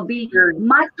conversational. It'll be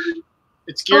much.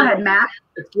 It's geared, go ahead, Matt.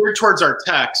 It's geared towards our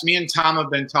techs. Me and Tom have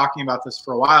been talking about this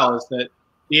for a while, is that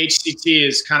the HCT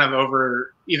is kind of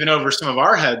even over some of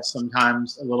our heads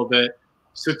sometimes a little bit.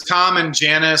 So Tom and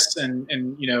Janice and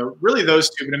you know, really those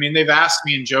two, but I mean, they've asked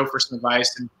me and Joe for some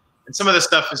advice, and some of the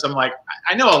stuff is, I'm like,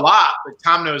 I know a lot, but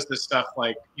Tom knows this stuff,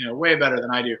 like, you know, way better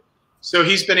than I do. So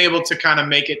he's been able to kind of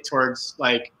make it towards,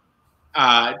 like,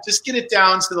 just get it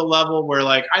down to the level where,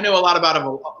 like, I know a lot about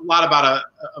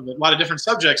a lot of different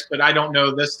subjects, but I don't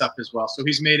know this stuff as well. So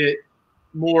he's made it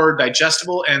more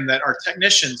digestible, and that our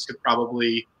technicians could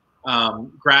probably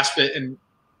grasp it, and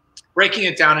breaking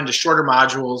it down into shorter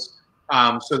modules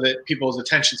so that people's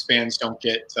attention spans don't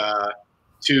get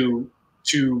too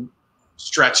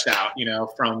stretched out, you know,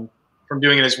 from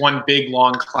doing it as one big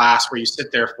long class where you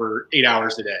sit there for 8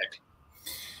 hours a day.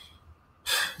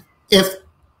 If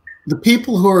the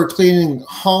people who are cleaning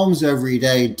homes every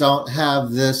day don't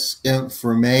have this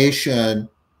information,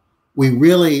 we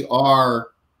really are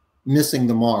missing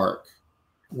the mark.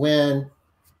 When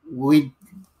we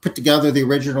put together the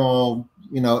original,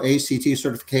 you know, ACT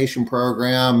certification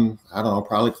program, I don't know,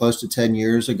 probably close to 10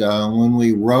 years ago, and when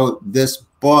we wrote this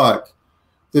book,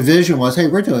 the vision was, hey,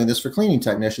 we're doing this for cleaning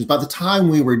technicians. By the time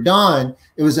we were done,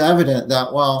 it was evident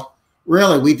that, well,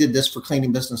 really, we did this for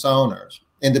cleaning business owners.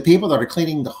 And the people that are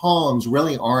cleaning the homes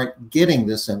really aren't getting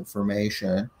this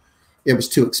information. It was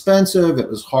too expensive. It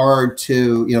was hard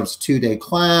to, you know, it's a 2-day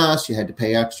class. You had to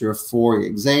pay extra for the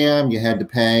exam. You had to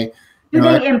pay.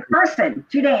 2-day in person.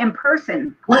 2-day in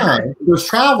person. Yeah, there's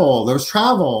travel.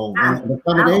 And the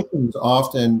accommodations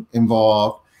often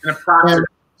involved. And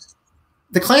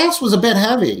the class was a bit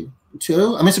heavy,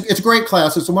 too. I mean, it's a great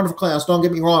class. It's a wonderful class. Don't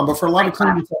get me wrong. But for a lot of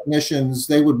cleaning technicians,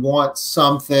 they would want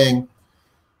something,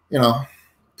 you know,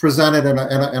 presented in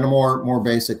a more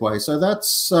basic way. So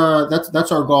that's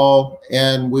our goal,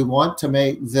 and we want to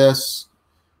make this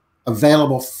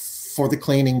available for the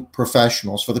cleaning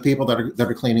professionals, for the people that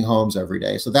are cleaning homes every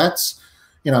day. So that's,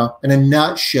 you know, in a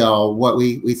nutshell, what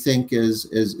we think is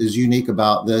unique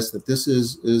about this. That this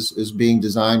is being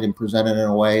designed and presented in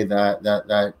a way that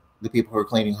the people who are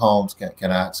cleaning homes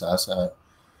can access it.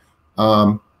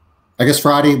 I guess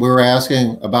Friday we were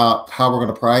asking about how we're going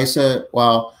to price it.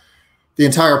 Well, the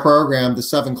entire program, the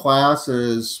 7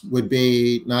 classes, would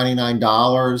be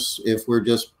 $99 if we're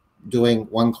just doing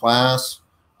one class.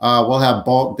 We'll have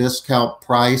bulk discount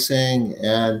pricing,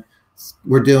 and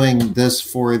we're doing this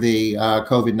for the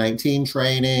COVID-19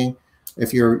 training.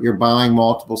 If you're buying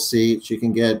multiple seats, you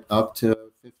can get up to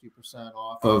 50%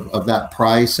 off of that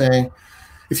pricing.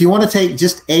 If you want to take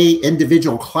just a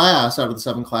individual class out of the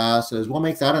 7 classes, we'll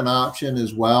make that an option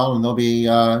as well, and they'll be you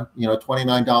know,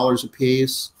 $29 a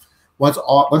piece.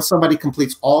 Once somebody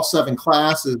completes all 7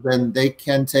 classes, then they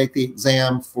can take the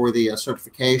exam for the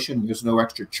certification. There's no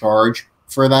extra charge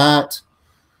for that.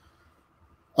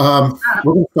 We're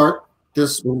going to start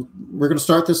this. We're going to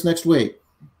start this next week,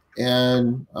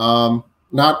 and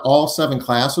not all 7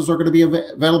 classes are going to be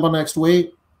available next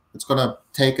week. It's going to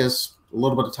take us a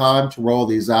little bit of time to roll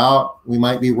these out. We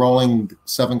might be rolling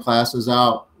 7 classes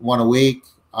out, 1 a week.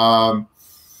 I'm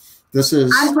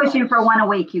pushing for 1 a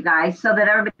week, you guys, so that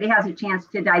everybody has a chance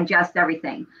to digest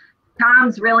everything.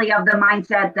 Tom's really of the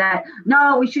mindset that,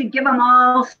 no, we should give them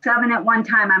all 7 at one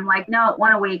time. I'm like, no,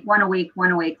 1 a week, 1 a week,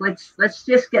 1 a week. Let's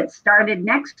just get started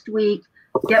next week,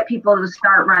 get people to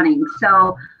start running.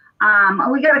 So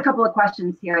we got a couple of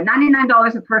questions here.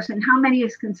 $99 a person. How many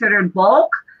is considered bulk?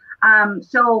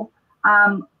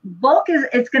 Bulk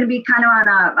it's going to be kind of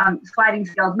on a sliding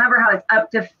scale. Remember how it's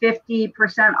up to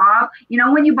 50% off? You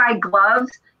know, when you buy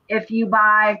gloves, if you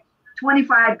buy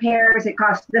 25 pairs, it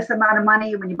costs this amount of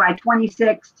money. When you buy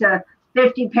 26 to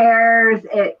 50 pairs,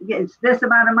 it's this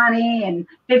amount of money, and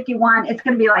 51, it's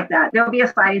going to be like that. There'll be a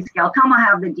sliding scale. Tom will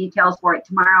have the details for it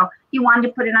tomorrow. He wanted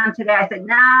to put it on today. I said,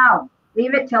 no,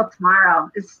 leave it till tomorrow.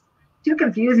 It's too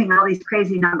confusing, all these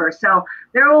crazy numbers. So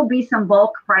there will be some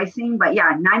bulk pricing, but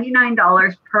yeah,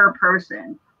 $99 per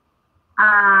person.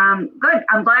 Good.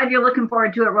 I'm glad you're looking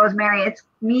forward to it, Rosemary. It's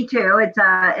me too.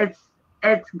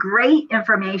 It's great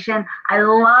information. I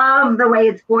love the way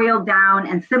it's boiled down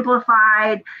and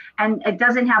simplified, and it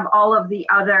doesn't have all of the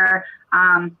other,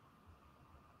 yeah,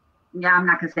 I'm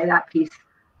not gonna say that piece.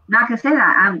 I'm not gonna say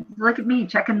that. Look at me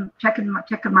checking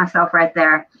myself right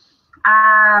there.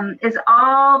 Is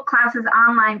all classes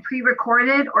online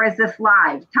pre-recorded, or is this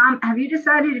live? Tom, have you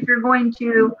decided if you're going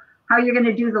to, how you're going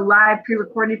to do the live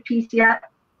pre-recorded piece yet?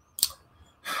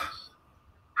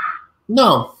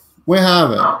 No, we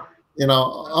haven't. You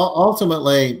know,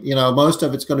 ultimately, you know, most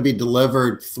of it's going to be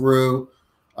delivered through,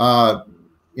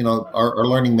 you know, our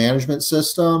learning management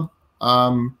system.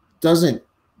 Doesn't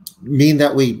mean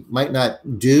that we might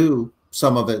not do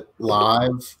some of it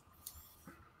live.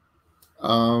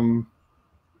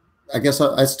 I guess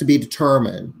it's to be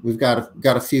determined. We've got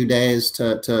a few days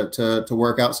to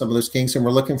work out some of those kinks, and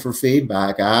we're looking for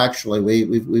feedback. Actually,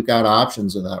 we've got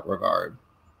options in that regard.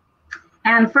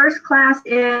 And first class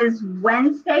is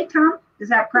Wednesday, Tom. Is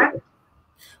that correct?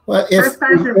 Well, if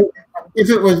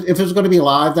it was going to be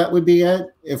live, that would be it.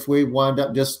 If we wind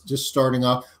up just starting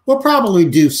off, we'll probably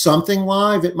do something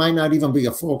live. It might not even be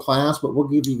a full class, but we'll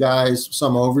give you guys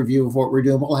some overview of what we're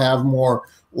doing. We'll have more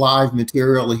live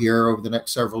material here over the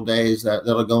next several days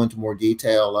that'll go into more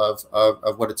detail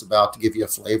of what it's about to give you a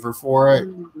flavor for it.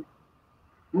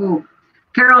 Ooh.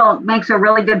 Carol makes a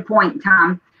really good point,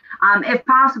 Tom. If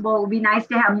possible, it would be nice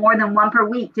to have more than one per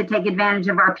week to take advantage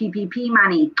of our PPP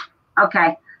money.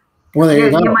 Okay. Well, there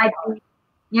you go. You might be,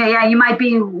 you might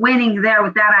be winning there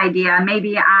with that idea.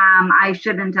 Maybe I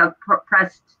shouldn't have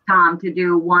pressed Tom to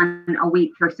do one a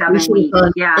week for 7 weeks.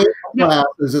 Yeah. 8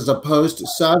 classes as opposed to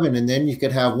 7, and then you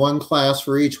could have one class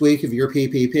for each week of your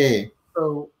PPP.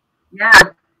 So yeah,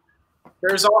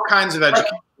 there's all kinds of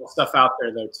educational stuff out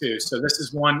there though too. So this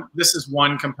is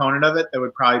one component of it that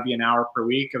would probably be an hour per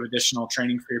week of additional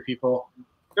training for your people.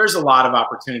 There's a lot of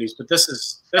opportunities, but this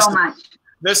is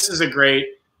a great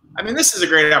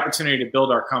opportunity to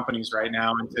build our companies right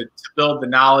now and to build the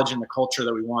knowledge and the culture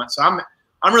that we want. So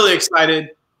I'm really excited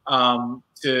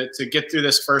to get through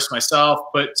this first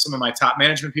myself, put some of my top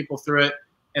management people through it,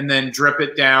 and then drip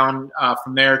it down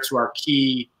from there to our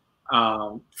key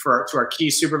to our key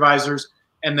supervisors,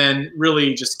 and then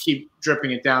really just keep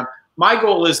dripping it down. My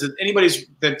goal is that anybody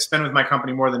that's been with my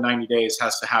company more than 90 days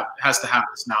has to have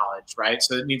this knowledge, right?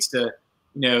 So it needs to,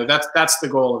 that's the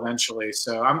goal eventually.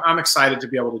 So I'm excited to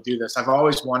be able to do this. I've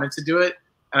always wanted to do it,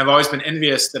 and I've always been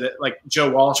envious that like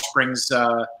Joe Walsh brings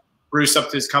Bruce up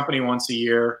to his company once a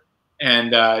year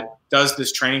and does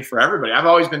this training for everybody. I've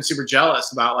always been super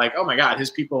jealous about like, oh my God,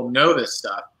 his people know this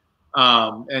stuff.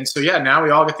 And so, yeah, now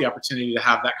we all get the opportunity to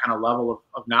have that kind of level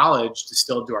of knowledge to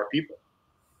still do our people.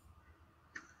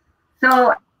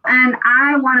 So, and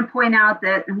I want to point out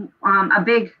that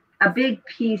a big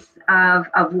piece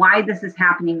of why this is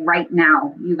happening right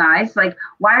now, you guys, like,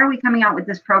 why are we coming out with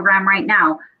this program right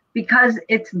now? Because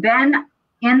it's been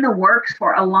in the works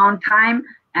for a long time,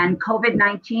 and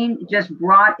COVID-19 just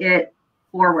brought it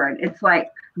forward. It's like,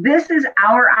 this is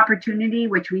our opportunity,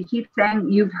 which we keep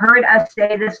saying. You've heard us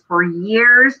say this for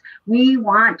years. We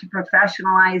want to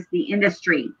professionalize the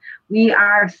industry. We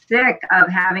are sick of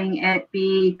having it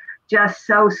be just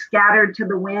so scattered to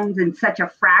the winds in such a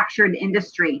fractured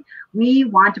industry. We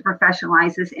want to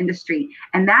professionalize this industry.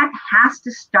 And that has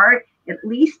to start, at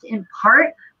least in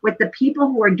part, with the people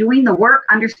who are doing the work,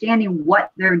 understanding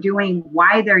what they're doing,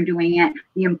 why they're doing it,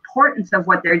 the importance of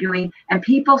what they're doing, and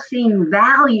people seeing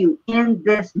value in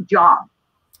this job.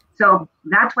 So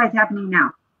that's why it's happening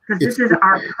now, because this is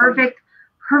our perfect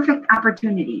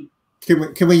opportunity.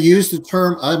 Can we use the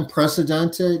term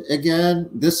unprecedented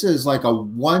again? This is like a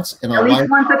once in a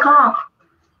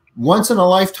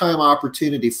lifetime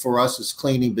opportunity for us as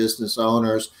cleaning business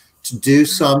owners to do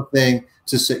something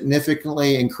to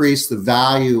significantly increase the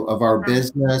value of our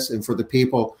business and for the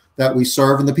people that we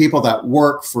serve and the people that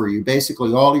work for you,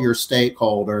 basically all of your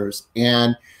stakeholders.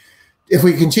 And if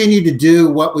we continue to do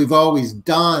what we've always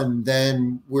done,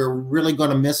 then we're really going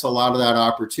to miss a lot of that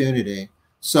opportunity.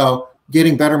 So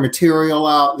getting better material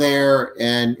out there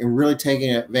and really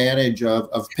taking advantage of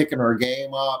picking our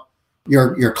game up.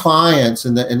 Your clients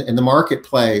in the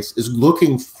marketplace is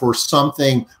looking for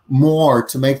something more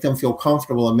to make them feel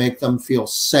comfortable and make them feel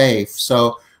safe.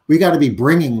 So we got to be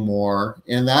bringing more,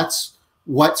 and that's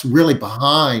what's really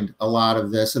behind a lot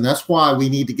of this. And that's why we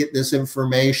need to get this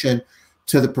information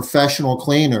to the professional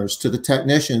cleaners, to the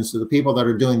technicians, to the people that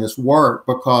are doing this work,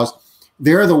 because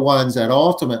they're the ones that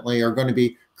ultimately are going to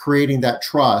be creating that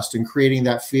trust and creating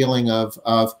that feeling of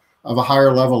a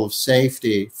higher level of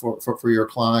safety for your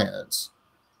clients.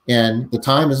 And the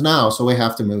time is now, so we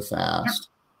have to move fast.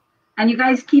 And you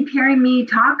guys keep hearing me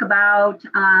talk about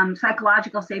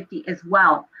psychological safety as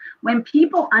well. When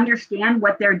people understand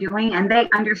what they're doing and they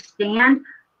understand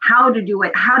how to do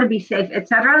it, how to be safe,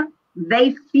 etc.,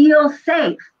 they feel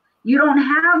safe. You don't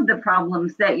have the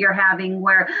problems that you're having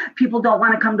where people don't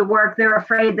want to come to work. They're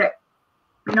afraid that,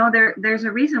 there's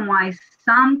a reason why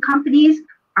some companies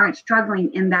aren't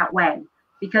struggling in that way,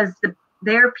 because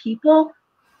their people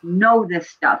know this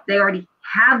stuff. They already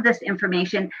have this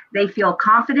information. They feel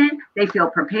confident, they feel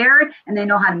prepared, and they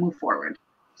know how to move forward.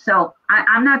 So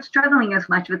I'm not struggling as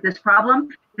much with this problem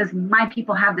because my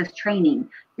people have this training.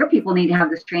 Your people need to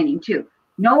have this training too.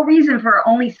 No reason for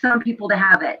only some people to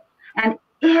have it. And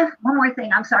one more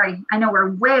thing, I'm sorry, I know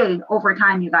we're way over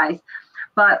time, you guys,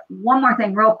 but one more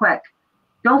thing real quick.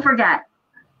 Don't forget,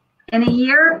 in a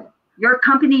year, your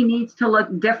company needs to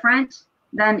look different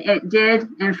than it did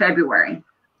in February.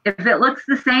 If it looks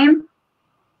the same,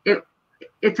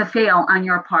 it's a fail on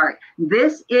your part.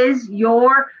 This is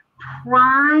your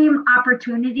prime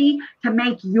opportunity to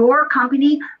make your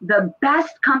company the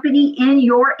best company in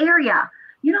your area.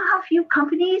 You know how few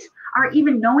companies are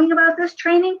even knowing about this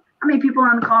training? How many people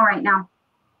on the call right now?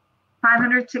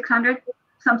 500, 600,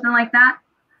 something like that,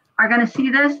 are going to see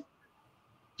this?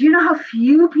 Do you know how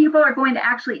few people are going to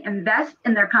actually invest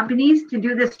in their companies to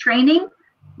do this training?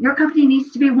 Your company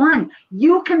needs to be one.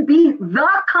 You can be the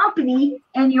company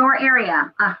in your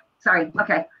area. Sorry.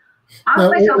 Okay.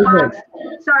 Off my soapbox.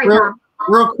 Sorry, Tom.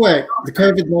 Real quick, the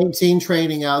COVID-19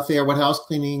 training out there, what house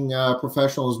cleaning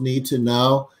professionals need to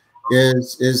know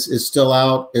is still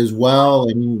out as well.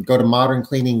 And you can go to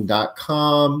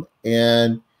moderncleaning.com,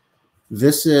 and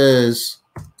this is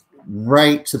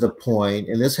right to the point,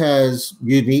 and this has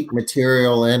unique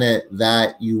material in it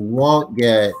that you won't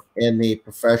get in the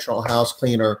professional house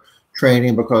cleaner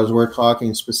training, because we're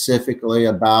talking specifically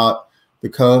about the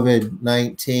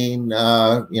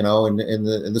COVID-19, you know, and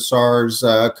the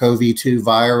SARS-CoV-2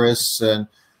 virus, and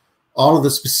all of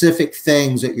the specific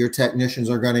things that your technicians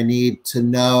are going to need to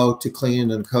know to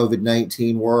clean in the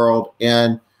COVID-19 world.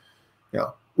 And, you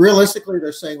know, realistically,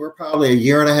 they're saying we're probably a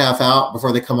year and a half out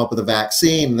before they come up with a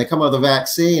vaccine. And they come up with a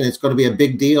vaccine, it's going to be a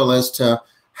big deal as to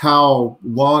how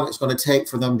long it's going to take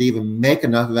for them to even make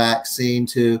enough vaccine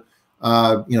to, you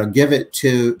know, give it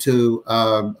to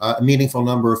a meaningful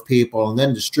number of people, and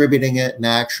then distributing it and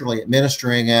actually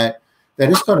administering it. That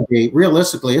it's going to be,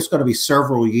 realistically, it's going to be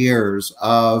several years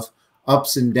of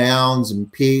ups and downs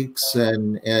and peaks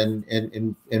and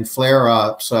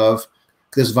flare-ups of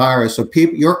this virus. So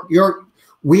people,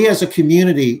 we as a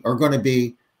community are going to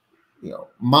be, you know,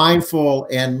 mindful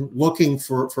and looking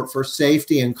for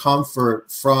safety and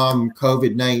comfort from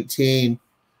COVID-19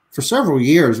 for several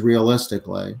years,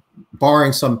 realistically,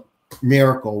 barring some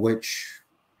miracle, which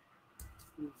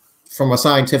from a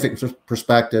scientific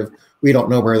perspective, we don't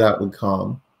know where that would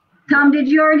come. Tom, did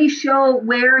you already show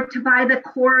where to buy the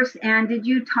course? And did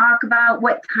you talk about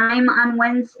what time on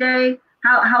Wednesday?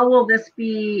 How will this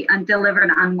be delivered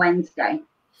on Wednesday?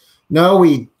 No,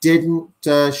 we didn't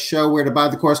show where to buy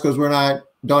the course because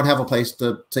don't have a place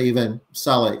to even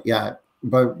sell it yet.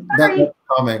 But that's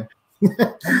coming.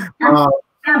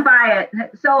 Can't buy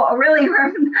it. So really,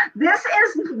 this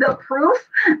is the proof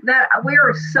that we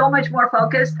are so much more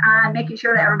focused on making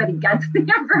sure that everybody gets the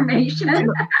information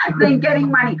than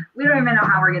getting money. We don't even know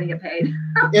how we're going to get paid.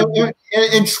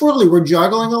 and truly, we're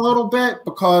juggling a little bit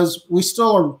because we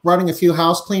still are running a few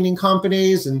house cleaning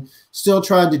companies and still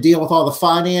trying to deal with all the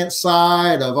finance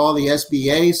side of all the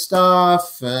SBA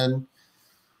stuff. And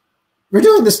we're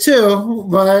doing this too,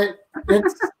 but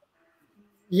it's,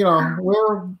 you know,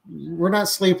 we're not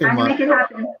sleeping much. Make it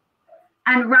happen.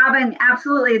 And Robin,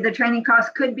 absolutely, the training costs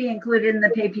could be included in the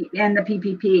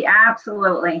PPP.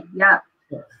 Absolutely, yeah.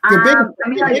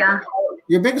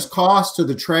 Your biggest cost to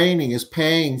the training is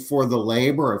paying for the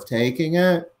labor of taking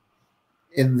it,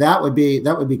 and that would be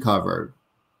covered.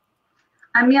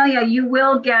 Amelia, you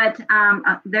will get.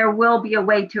 There will be a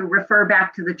way to refer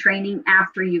back to the training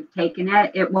after you've taken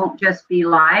it. It won't just be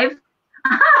live.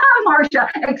 Marsha,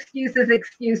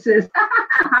 excuses.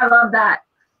 I love that.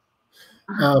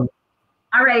 All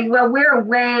right, well, we're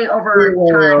way over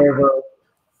time.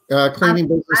 Cleaning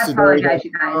business I apologize,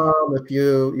 you guys. If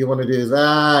you want to do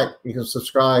that, you can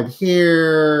subscribe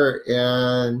here,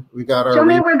 and we got our. Show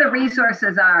me where the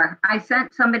resources are. I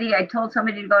told somebody to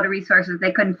go to resources.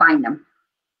 They couldn't find them.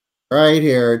 Right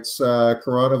here, it's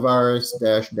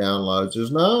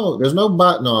coronavirus-downloads. There's no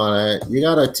button on it. You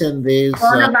got to attend these.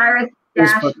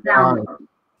 Coronavirus-downloads.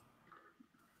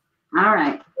 All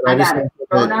right, I got it.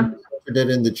 Put it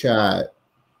in the chat.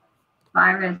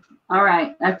 Virus. All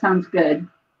right, that sounds good.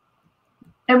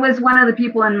 It was one of the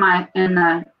people in one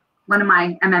of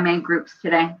my MMA groups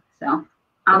today, so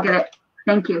I'll get it.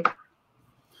 Thank you.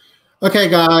 Okay,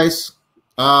 guys.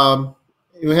 Do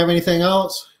we have anything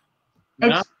else?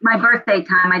 It's my birthday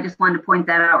time. I just wanted to point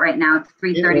that out right now. It's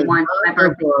 3:31. My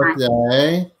birthday time.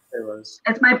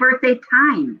 It's my birthday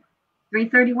time.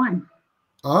 3:31.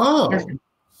 Oh. Yes,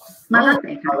 my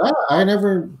birthday time. I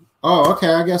never. Oh,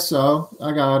 okay. I guess so.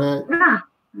 I got it. Yeah.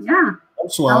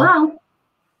 That's slow. Hello.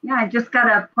 Yeah, I just got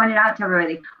to point it out to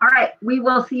everybody. All right. We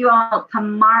will see you all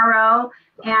tomorrow.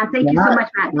 And thank you so much,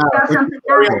 Matt.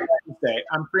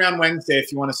 I'm free on Wednesday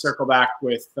if you want to circle back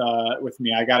with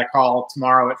me. I got a call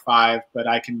tomorrow at 5, but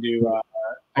I can do.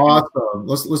 Awesome.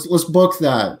 Let's book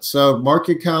that. So mark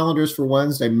your calendars for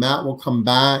Wednesday. Matt will come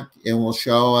back and will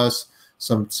show us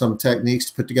some techniques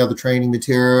to put together training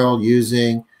material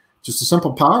using just a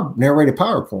simple narrated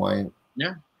PowerPoint.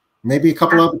 Yeah. Maybe a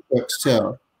couple other tricks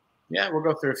too. Yeah, we'll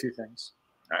go through a few things.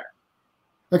 All right.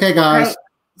 Okay, guys.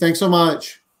 Thanks so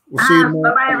much. We'll see you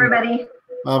tomorrow. Bye-bye, everybody.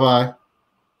 Bye-bye.